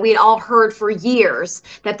rumors that we had all heard for years,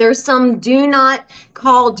 that there's some do not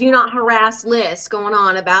call, do not harass list going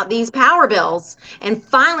on about these power bills. And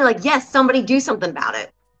finally, like, yes, somebody do something about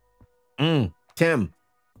it. Tim.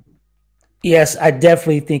 Yes, I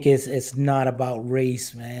definitely think it's not about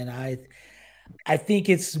race, man. I think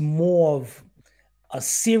it's more of a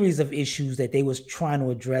series of issues that they was trying to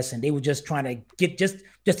address, and they were just trying to get just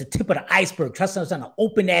the tip of the iceberg, trying to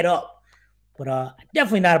open that up. But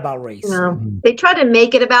definitely not about race. They try to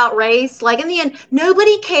make it about race. Like in the end,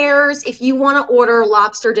 nobody cares if you want to order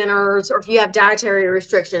lobster dinners or if you have dietary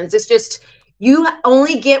restrictions. It's just you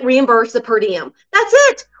only get reimbursed the per diem. That's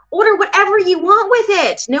it. Order whatever you want with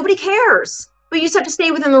it. Nobody cares. But you just have to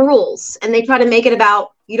stay within the rules. And they try to make it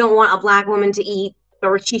about you don't want a black woman to eat,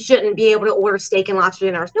 or she shouldn't be able to order steak and lobster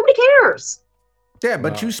dinners. Nobody cares. Yeah,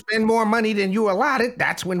 but you spend more money than you allotted.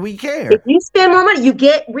 That's when we care. If you spend more money, you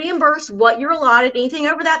get reimbursed what you're allotted. Anything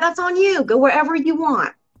over that, that's on you. Go wherever you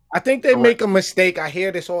want. I think they make a mistake. I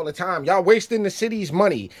hear this all the time. Y'all wasting the city's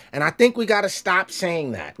money. And I think we got to stop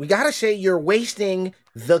saying that. We got to say you're wasting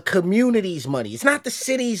the community's money. It's not the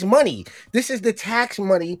city's money. This is the tax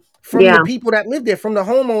money from the people that live there, from the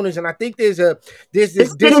homeowners. And I think there's this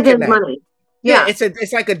disconnect. Money. Yeah,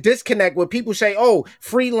 it's like a disconnect where people say, "Oh,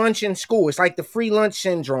 free lunch in school." It's like the free lunch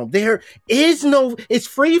syndrome. There is no. It's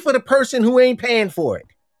free for the person who ain't paying for it,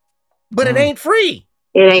 but it ain't free.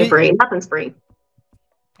 It ain't free. Nothing's free.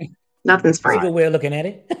 Nothing's free. That's a good way of looking at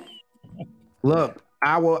it. Look,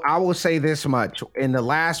 I will say this much: in the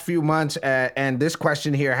last few months, and this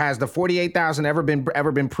question here, has the 48,000 ever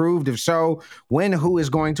been proved? If so, when? Who is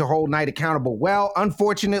going to hold Knight accountable? Well,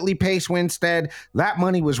 unfortunately, Pace Winstead, that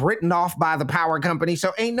money was written off by the power company,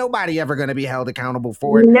 so ain't nobody ever going to be held accountable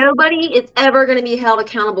for it. Nobody is ever going to be held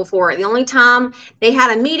accountable for it. The only time they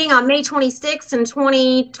had a meeting on May 26th in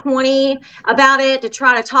 2020 about it to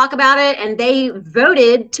try to talk about it, and they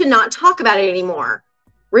voted to not talk about it anymore.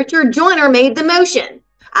 Richard Joyner made the motion.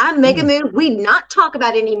 I make a move. We not talk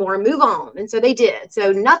about it anymore. Move on. And so they did.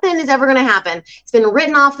 So nothing is ever going to happen. It's been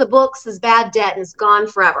written off the books as bad debt and it's gone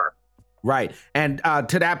forever. Right. And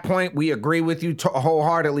to that point, we agree with you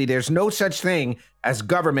wholeheartedly. There's no such thing as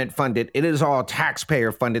government funded. It is all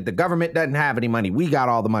taxpayer funded. The government doesn't have any money. We got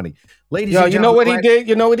all the money. Ladies and gentlemen, you know what he did?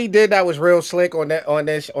 You know what he did that was real slick on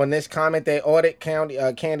this comment. They audit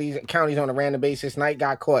counties on a random basis. Knight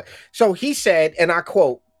got caught. So he said, and I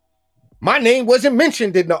quote, "My name wasn't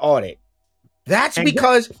mentioned in the audit." That's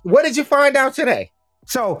because what did you find out today?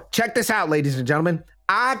 So check this out, ladies and gentlemen.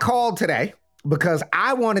 I called today because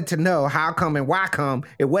I wanted to know how come and why come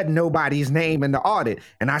it wasn't nobody's name in the audit.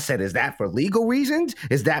 And I said, is that for legal reasons?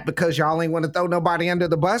 Is that because y'all ain't want to throw nobody under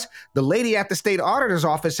the bus? The lady at the state auditor's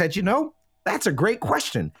office said, that's a great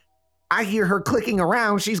question. I hear her clicking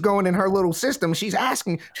around. She's going in her little system. She said,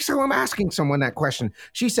 I'm asking someone that question.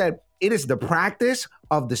 She said, it is the practice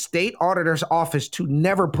of the state auditor's office to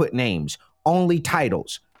never put names, only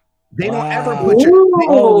titles. They don't ever put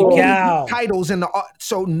your titles in the,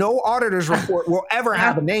 so no auditor's report will ever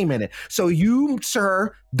have a name in it. So you,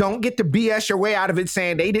 sir, don't get to BS your way out of it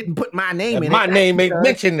saying they didn't put my name in it. My name ain't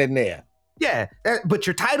mentioned in there. Yeah, but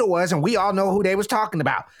your title was, and we all know who they was talking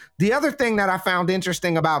about. The other thing that I found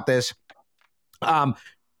interesting about this,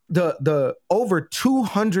 the over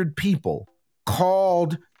 200 people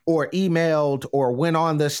called or emailed or went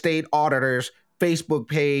on the state auditor's Facebook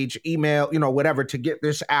page, email, whatever, to get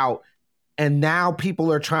this out. And now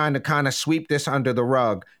people are trying to kind of sweep this under the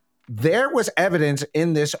rug. There was evidence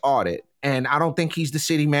in this audit, and I don't think he's the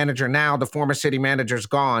city manager now. The former city manager's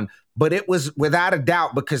gone, but it was without a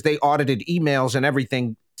doubt because they audited emails and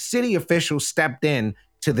everything. City officials stepped in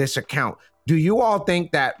to this account. Do you all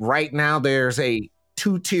think that right now there's a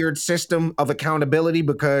two-tiered system of accountability,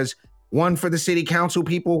 because one for the city council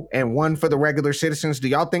people and one for the regular citizens? Do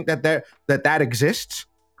y'all think that exists?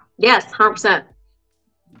 Yes, 100%.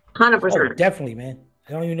 100%. Oh, definitely, man.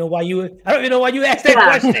 I don't even know why you asked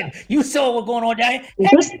that question. You saw what's going on down here.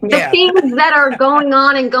 The things that are going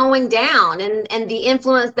on and going down, and the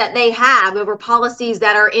influence that they have over policies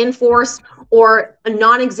that are enforced or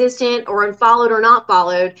non-existent or unfollowed or not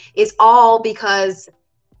followed is all because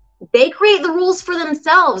they create the rules for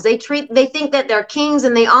themselves. They think that they're kings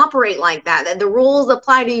and they operate like that the rules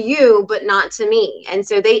apply to you, but not to me. And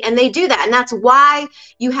so they do that. And that's why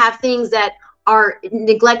you have things that are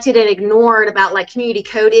neglected and ignored about like community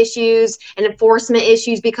code issues and enforcement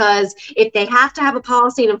issues, because if they have to have a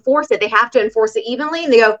policy and enforce it, they have to enforce it evenly.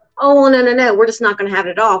 And they go, oh, well, no, we're just not going to have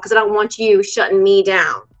it at all because I don't want you shutting me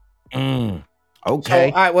down.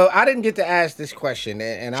 Okay. So, all right, well, I didn't get to ask this question,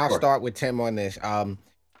 and I'll start with Tim on this.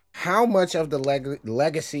 how much of the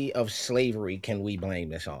legacy of slavery can we blame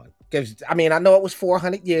this on? Because I mean, I know it was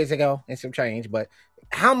 400 years ago and some change, but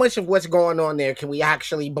how much of what's going on there can we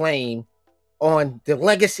actually blame on the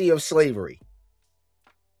legacy of slavery?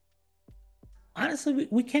 Honestly,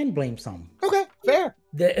 we can blame some. Okay, fair.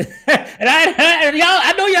 And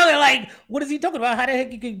I know y'all are like, what is he talking about? How the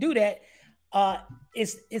heck you can do that?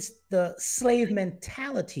 It's the slave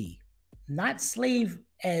mentality, not slave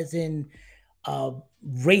as in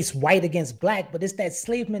race white against black, but it's that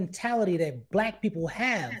slave mentality that black people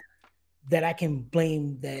have that I can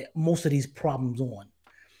blame that most of these problems on.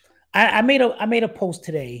 I made a post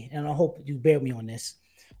today, and I hope you bear me on this.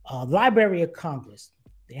 Library of Congress,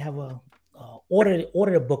 they have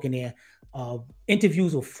ordered a book in there,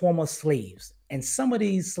 interviews with former slaves, and some of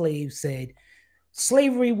these slaves said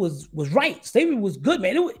slavery was right, slavery was good,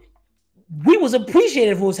 man. We was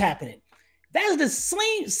appreciated for what's happening. That's the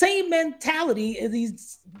same mentality as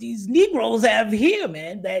these Negroes have here,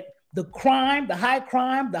 man. That the crime, the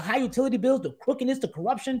high utility bills, the crookedness, the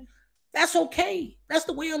corruption, that's okay. That's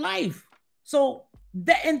the way of life. So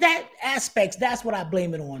in that aspects, that's what I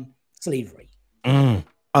blame it on, slavery.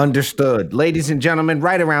 Understood. Ladies and gentlemen,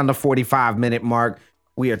 right around the 45-minute mark,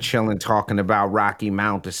 we are chilling talking about Rocky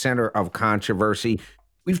Mount, the center of controversy.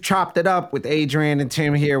 We've chopped it up with Adrian and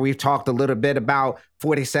Tim here. We've talked a little bit about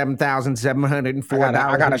 $47,704.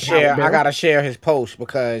 I gotta share his post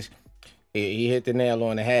because he hit the nail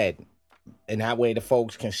on the head. And that way the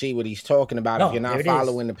folks can see what he's talking about. If you're not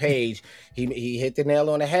following the page, he hit the nail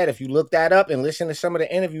on the head. If you look that up and listen to some of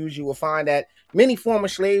the interviews, you will find that many former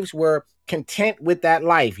slaves were content with that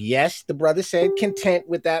life. Yes, the brother said content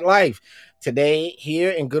with that life. Today,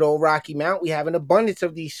 here in good old Rocky Mount, we have an abundance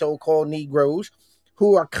of these so-called Negroes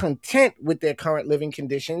who are content with their current living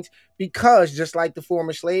conditions because, just like the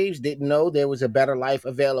former slaves, didn't know there was a better life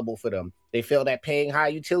available for them. They feel that paying high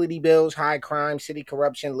utility bills, high crime, city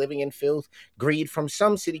corruption, living in filth, greed from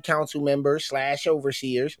some city council members /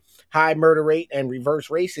 overseers, high murder rate, and reverse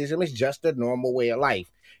racism is just a normal way of life.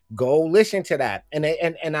 Go listen to that. And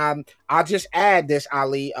I'll just add this,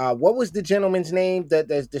 Ali. What was the gentleman's name that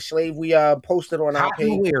the slave we posted on our page?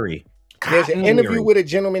 Cotton Weary. There's an interview with a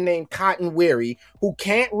gentleman named Cotton Weary who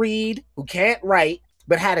can't read, who can't write,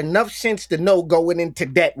 but had enough sense to know going into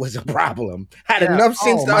debt was a problem. Had enough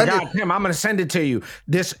sense to understand. Tim, I'm gonna send it to you.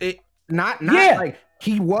 Like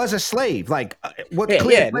he was a slave. Like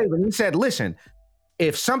slave? And he said, listen,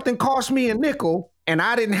 if something cost me a nickel and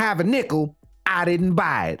I didn't have a nickel, I didn't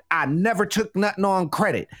buy it. I never took nothing on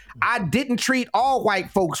credit. I didn't treat all white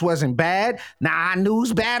folks wasn't bad. Now I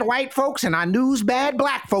knews bad white folks and I knews bad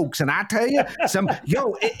black folks. And I tell you,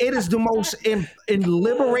 it is the most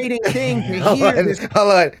liberating thing to hear.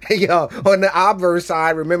 Hold on. Yo, on the obverse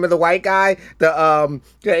side, remember the white guy?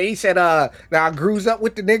 He said, now I grew up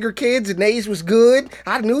with the nigger kids and they's was good.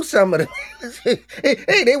 I knew some of them.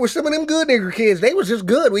 Hey, they were some of them good nigger kids. They was just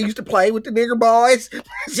good. We used to play with the nigger boys.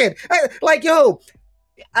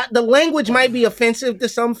 The language might be offensive to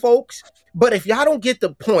some folks, but if y'all don't get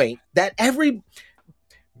the point that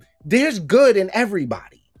there's good in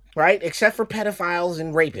everybody, right? Except for pedophiles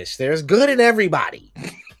and rapists. There's good in everybody.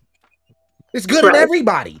 It's good in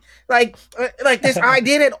everybody. Like this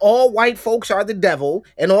idea that all white folks are the devil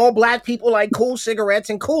and all black people like cool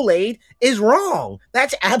cigarettes and Kool-Aid is wrong.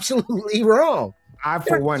 That's absolutely wrong. I,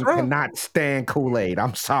 for one, cannot stand Kool-Aid.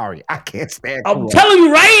 I'm sorry. I can't stand Kool-Aid. I'm telling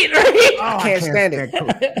you, right? I can't stand it.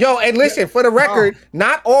 Yo, and listen, for the record,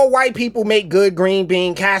 not all white people make good green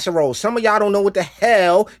bean casserole. Some of y'all don't know what the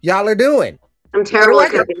hell y'all are doing. I'm terrible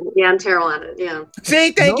at it. Yeah, I'm terrible at it. Yeah.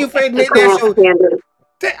 See, thank you for admitting that.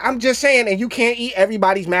 So, I'm just saying, and you can't eat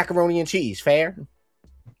everybody's macaroni and cheese. Fair?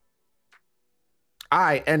 All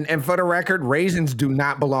right, and for the record, raisins do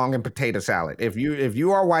not belong in potato salad. If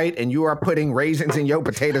you are white and you are putting raisins in your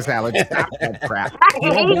potato salad, stop that crap. I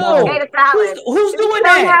hate potato salad. Who's doing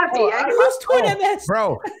that? Who's doing that?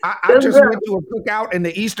 Bro, I just went to a cookout in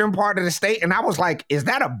the eastern part of the state, and I was like, "Is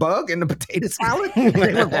that a bug in the potato salad?"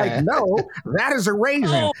 They was like, "No, that is a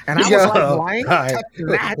raisin." And I was like, "Why ain't touching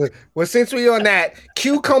that?" Well, since we on that,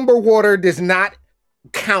 cucumber water does not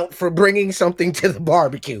count for bringing something to the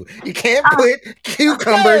barbecue. You can't put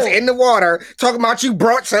cucumbers in the water talking about you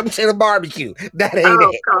brought something to the barbecue. That ain't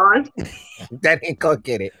it. God. That ain't gonna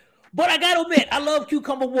get it. But I gotta admit, I love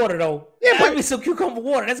cucumber water though. Yeah, but me some cucumber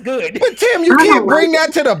water. That's good. But Tim, you can't bring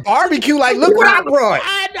that to the barbecue. Like, look what I brought.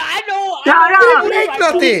 I know. No. It ain't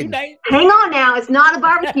nothing. Hang on now. It's not a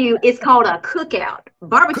barbecue. It's called a cookout.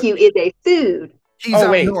 Barbecue is a food. He's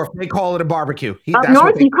up north. They call it a barbecue. Up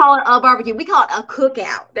north, you call it a barbecue. We call it a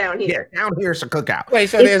cookout down here. Yeah, down here it's a cookout. Wait,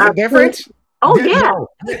 so there's a difference? Oh yeah. No,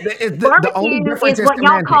 the only Barbecue difference is what y'all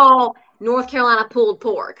semantics. call North Carolina pulled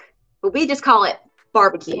pork, but we just call it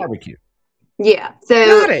barbecue. Barbecue. Yeah. So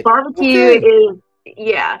Got it. barbecue Okay. is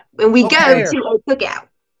and we go Okay. to a cookout.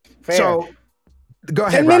 Fair. So go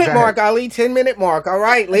ahead. 10-minute Rob, go mark, ahead. Ali. 10-minute mark. All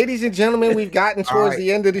right, ladies and gentlemen, we've gotten All towards right.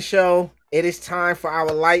 the end of the show. It is time for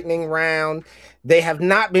our lightning round. They have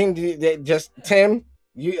not been just Tim,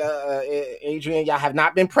 you, Adrian. Y'all have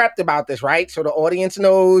not been prepped about this, right? So the audience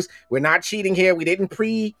knows we're not cheating here. We didn't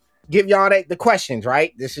give y'all the questions,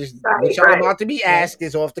 right? This is what y'all about to be asked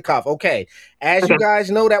is off the cuff. Okay. As you guys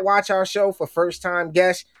know that watch our show for first time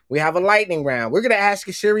guests, we have a lightning round. We're gonna ask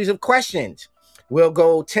a series of questions. We'll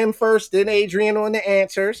go Tim first, then Adrian on the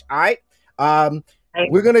answers. All right.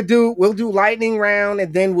 We'll do lightning round,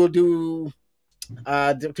 and then we'll do.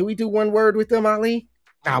 Do we do one word with them, Ali?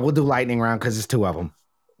 Nah, we'll do lightning round because it's two of them.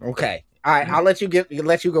 Okay. All right. I'll let you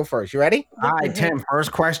go first. You ready? All right, Tim.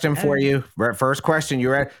 First question for you. First question.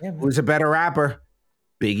 You ready? Who's a better rapper,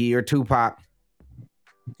 Biggie or Tupac?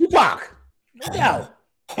 Tupac. No doubt.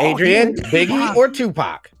 Adrian, Biggie or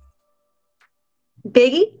Tupac?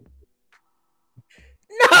 Biggie.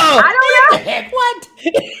 No, I don't know. Heck, what?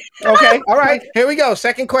 Okay, all right. Here we go.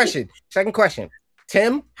 Second question.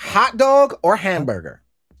 Tim, hot dog or hamburger?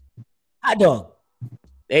 Hot dog.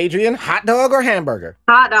 Adrian, hot dog or hamburger?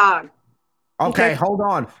 Hot dog. Okay, hold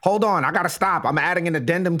on. I gotta stop. I'm adding an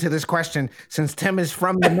addendum to this question since Tim is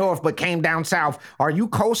from the north but came down south. Are you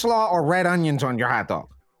coleslaw or red onions on your hot dog?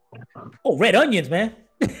 Oh, red onions, man.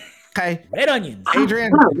 Okay. Red onions.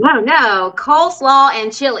 Adrian. No. Coleslaw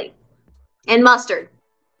and chili and mustard.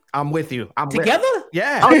 I'm with you. Together?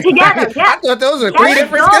 Yeah. Oh, together. Yeah. I thought those were three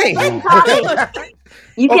different things.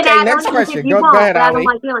 You can Okay, add next onions question. if you Go want, ahead, but I Ali.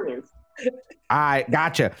 don't like onions. All right,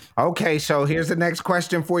 gotcha. Okay, so here's the next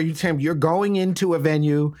question for you, Tim. You're going into a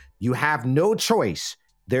venue. You have no choice.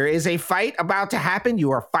 There is a fight about to happen.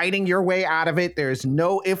 You are fighting your way out of it. There is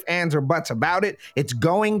no ifs, ands, or buts about it. It's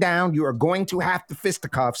going down. You are going to have the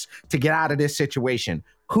fisticuffs to get out of this situation.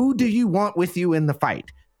 Who do you want with you in the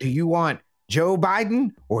fight? Do you want Joe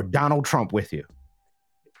Biden or Donald Trump with you?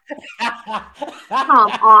 Come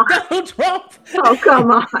on. Donald Trump. Oh,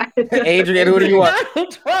 come on. Adrian, who do you want?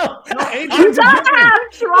 Donald Trump. You gotta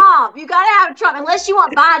have Trump. You gotta have Trump, unless you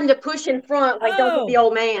want Biden to push in front, like don't put the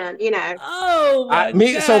old man. You know. Oh my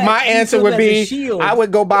God. So my answer He would still be has a shield. I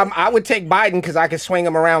would take Biden because I could swing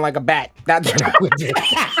him around like a bat. That's what I would do.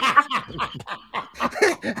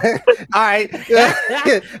 All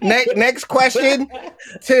right. Next question,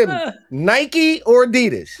 Tim. Nike or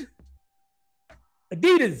Adidas?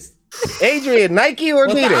 Adidas. Adrian, Nike or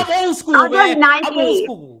Adidas? I'm old school, I'll go man. Nike. I'm old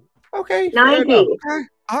school. Okay. Nike. All right,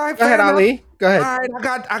 Go ahead, fair enough. Ali. Go ahead. All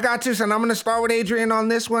right, I got this, and I'm going to start with Adrian on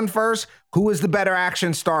this one first. Who is the better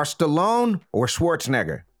action star, Stallone or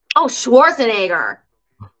Schwarzenegger? Oh, Schwarzenegger.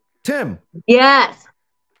 Tim. Yes.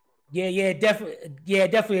 Yeah,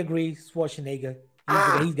 definitely agree. Schwarzenegger.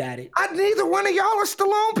 He's got it. Neither one of y'all are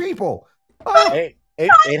Stallone people.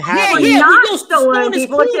 It happens. Yeah, not we know Stallone Stallone is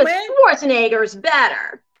people. cool, It's just man. Schwarzenegger's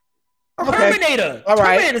better. Okay. Terminator. All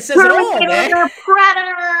right. Terminator says it all, man. Terminator,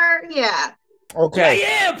 Predator. Yeah. Okay.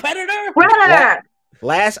 Yeah, Predator. Predator.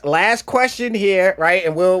 Last question here, right?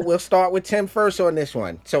 And we'll start with Tim first on this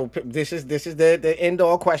one. So this is the end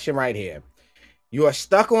all question right here. You are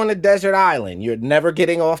stuck on a desert island. You're never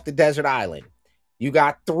getting off the desert island. You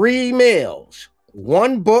got 3 meals,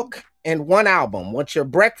 1 book, and 1 album. What's your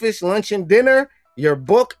breakfast, lunch, and dinner? Your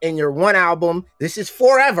book and your 1 album. This is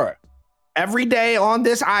forever. Every day on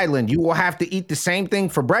this island, you will have to eat the same thing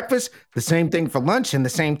for breakfast, the same thing for lunch, and the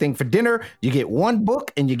same thing for dinner. You get 1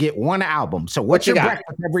 book and you get 1 album. So what's your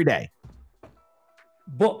breakfast every day?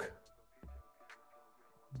 Book.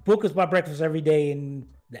 Book is my breakfast every day, and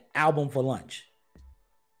the album for lunch.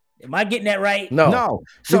 Am I getting that right? No.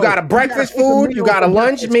 So you got a breakfast food. You got a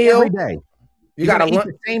lunch meal. every day. You got to eat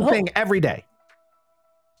the same thing every day.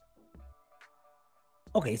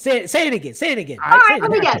 Okay, say it again. Say it again. All right,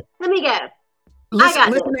 let me go.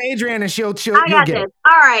 Listen to Adrian and she'll I got get this. it.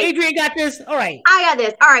 All right. Adrian got this. All right. I got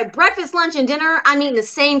this. All right. Breakfast, lunch, and dinner. I'm eating the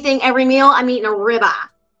same thing every meal. I'm eating a ribeye.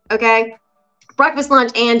 Okay. Breakfast,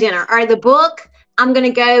 lunch, and dinner. All right. The book, I'm going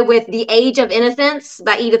to go with The Age of Innocence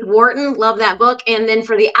by Edith Wharton. Love that book. And then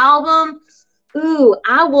for the album,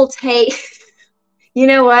 I will take, you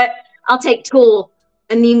know what? I'll take Tool,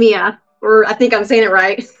 Anemia, or I think I'm saying it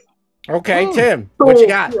right. Okay, Tim, what you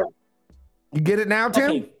got? You get it now, Tim?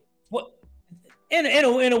 Okay.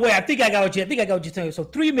 In a way, I think I got what you're telling me. So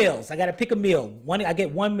 3 meals. I got to pick a meal. I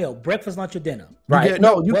get 1 meal: breakfast, lunch, or dinner. Right? You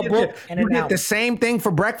get the same thing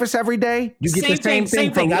for breakfast every day. You get the same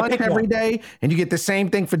thing for lunch every day, and you get the same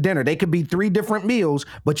thing for dinner. They could be 3 different meals,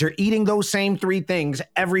 but you're eating those same 3 things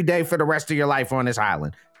every day for the rest of your life on this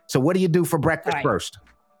island. So what do you do for breakfast first?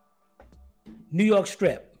 New York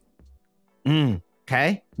strip.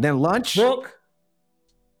 Okay. Then lunch. Book.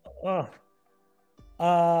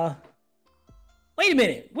 Wait a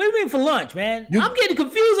minute. What do you mean for lunch, man? I'm getting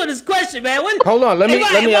confused on this question, man. Hold on. Let me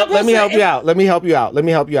help you out. Let me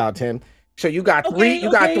help you out, Tim. So you got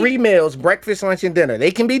three meals: breakfast, lunch, and dinner.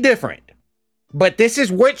 They can be different, but this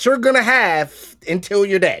is what you're gonna have until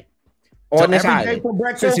you're dead on this island. Every day for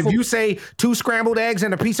breakfast, if you say 2 scrambled eggs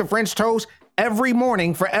and a piece of French toast, every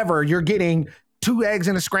morning forever you're getting 2 eggs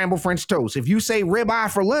and a scrambled French toast. If you say ribeye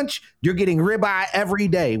for lunch, you're getting ribeye every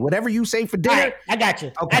day. Whatever you say for dinner. Right, I got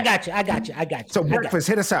you. Okay. I got you. So breakfast,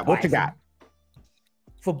 hit us up. What you got?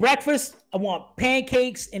 For breakfast, I want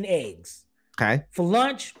pancakes and eggs. Okay. For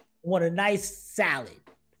lunch, I want a nice salad.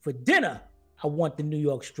 For dinner, I want the New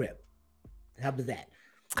York strip. How about that?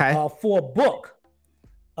 Okay. For a book,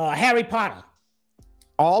 Harry Potter.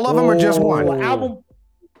 All of them or just one? For album,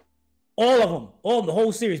 all of them, the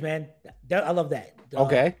whole series, man. I love that.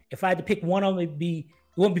 Okay. If I had to pick one of them, it'd be,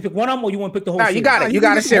 you want me to pick one of them, or you want to pick the whole series? You got it. You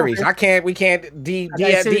got a series. We can't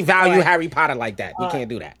devalue Harry Potter like that. We can't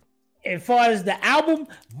do that. As far as the album,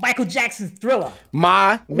 Michael Jackson's Thriller.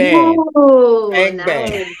 My man. Ooh,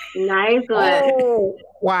 nice one. Oh,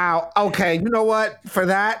 wow. Okay. You know what? For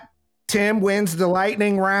that, Tim wins the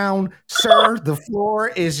lightning round. Sir, the floor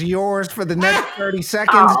is yours for the next 30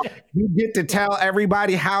 seconds. You get to tell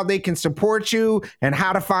everybody how they can support you and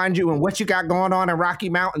how to find you and what you got going on in Rocky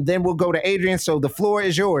Mount. And then we'll go to Adrian. So the floor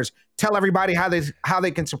is yours. Tell everybody how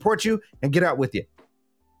they can support you and get up with you.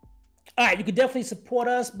 All right, you can definitely support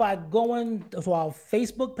us by going to our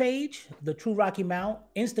Facebook page, The True Rocky Mount,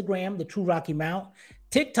 Instagram, The True Rocky Mount,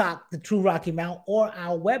 TikTok, The True Rocky Mount, or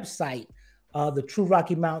our website,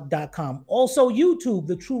 thetruerockymount.com. Also YouTube,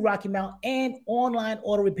 The True Rocky Mount, and online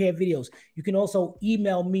auto repair videos. You can also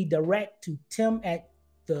email me direct to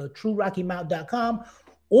tim@thetruerockymount.com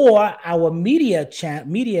or our media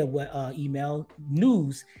email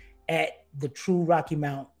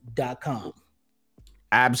news@thetruerockymount.com.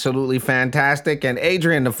 Absolutely fantastic. And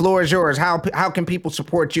Adrian, the floor is yours. How can people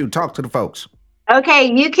support you? Talk to the folks.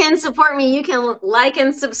 Okay, you can support me. You can like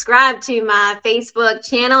and subscribe to my Facebook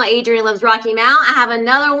channel, Adrian Loves Rocky Mount. I have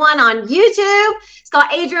another one on YouTube. It's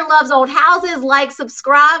called Adrian Loves Old Houses. Like,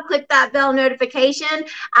 subscribe, click that bell notification.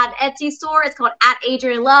 At Etsy store, it's called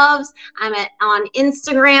 @Adrian Loves. I'm on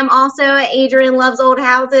Instagram also at Adrian Loves Old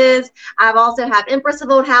Houses. I've also have Empress of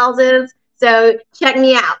Old Houses. So check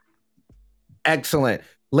me out. Excellent.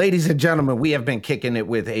 Ladies and gentlemen, we have been kicking it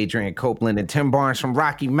with Adrian Copeland and Tim Barnes from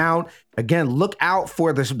Rocky Mount. Again, look out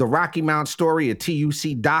for the Rocky Mount story. A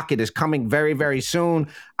TUC docket is coming very, very soon.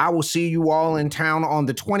 I will see you all in town on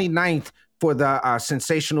the 29th for the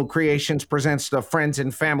Sensational Creations presents the Friends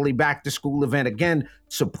and Family Back to School event. Again,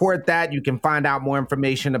 support that. You can find out more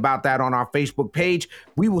information about that on our Facebook page.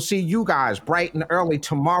 We will see you guys bright and early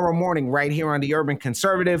tomorrow morning right here on the Urban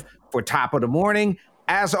Conservative for Top of the Morning.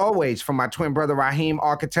 As always, from my twin brother, Raheem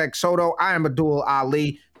Architect Soto, I am Abdul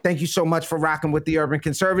Ali. Thank you so much for rocking with the Urban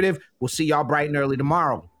Conservative. We'll see y'all bright and early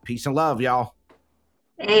tomorrow. Peace and love, y'all.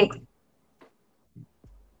 Thanks.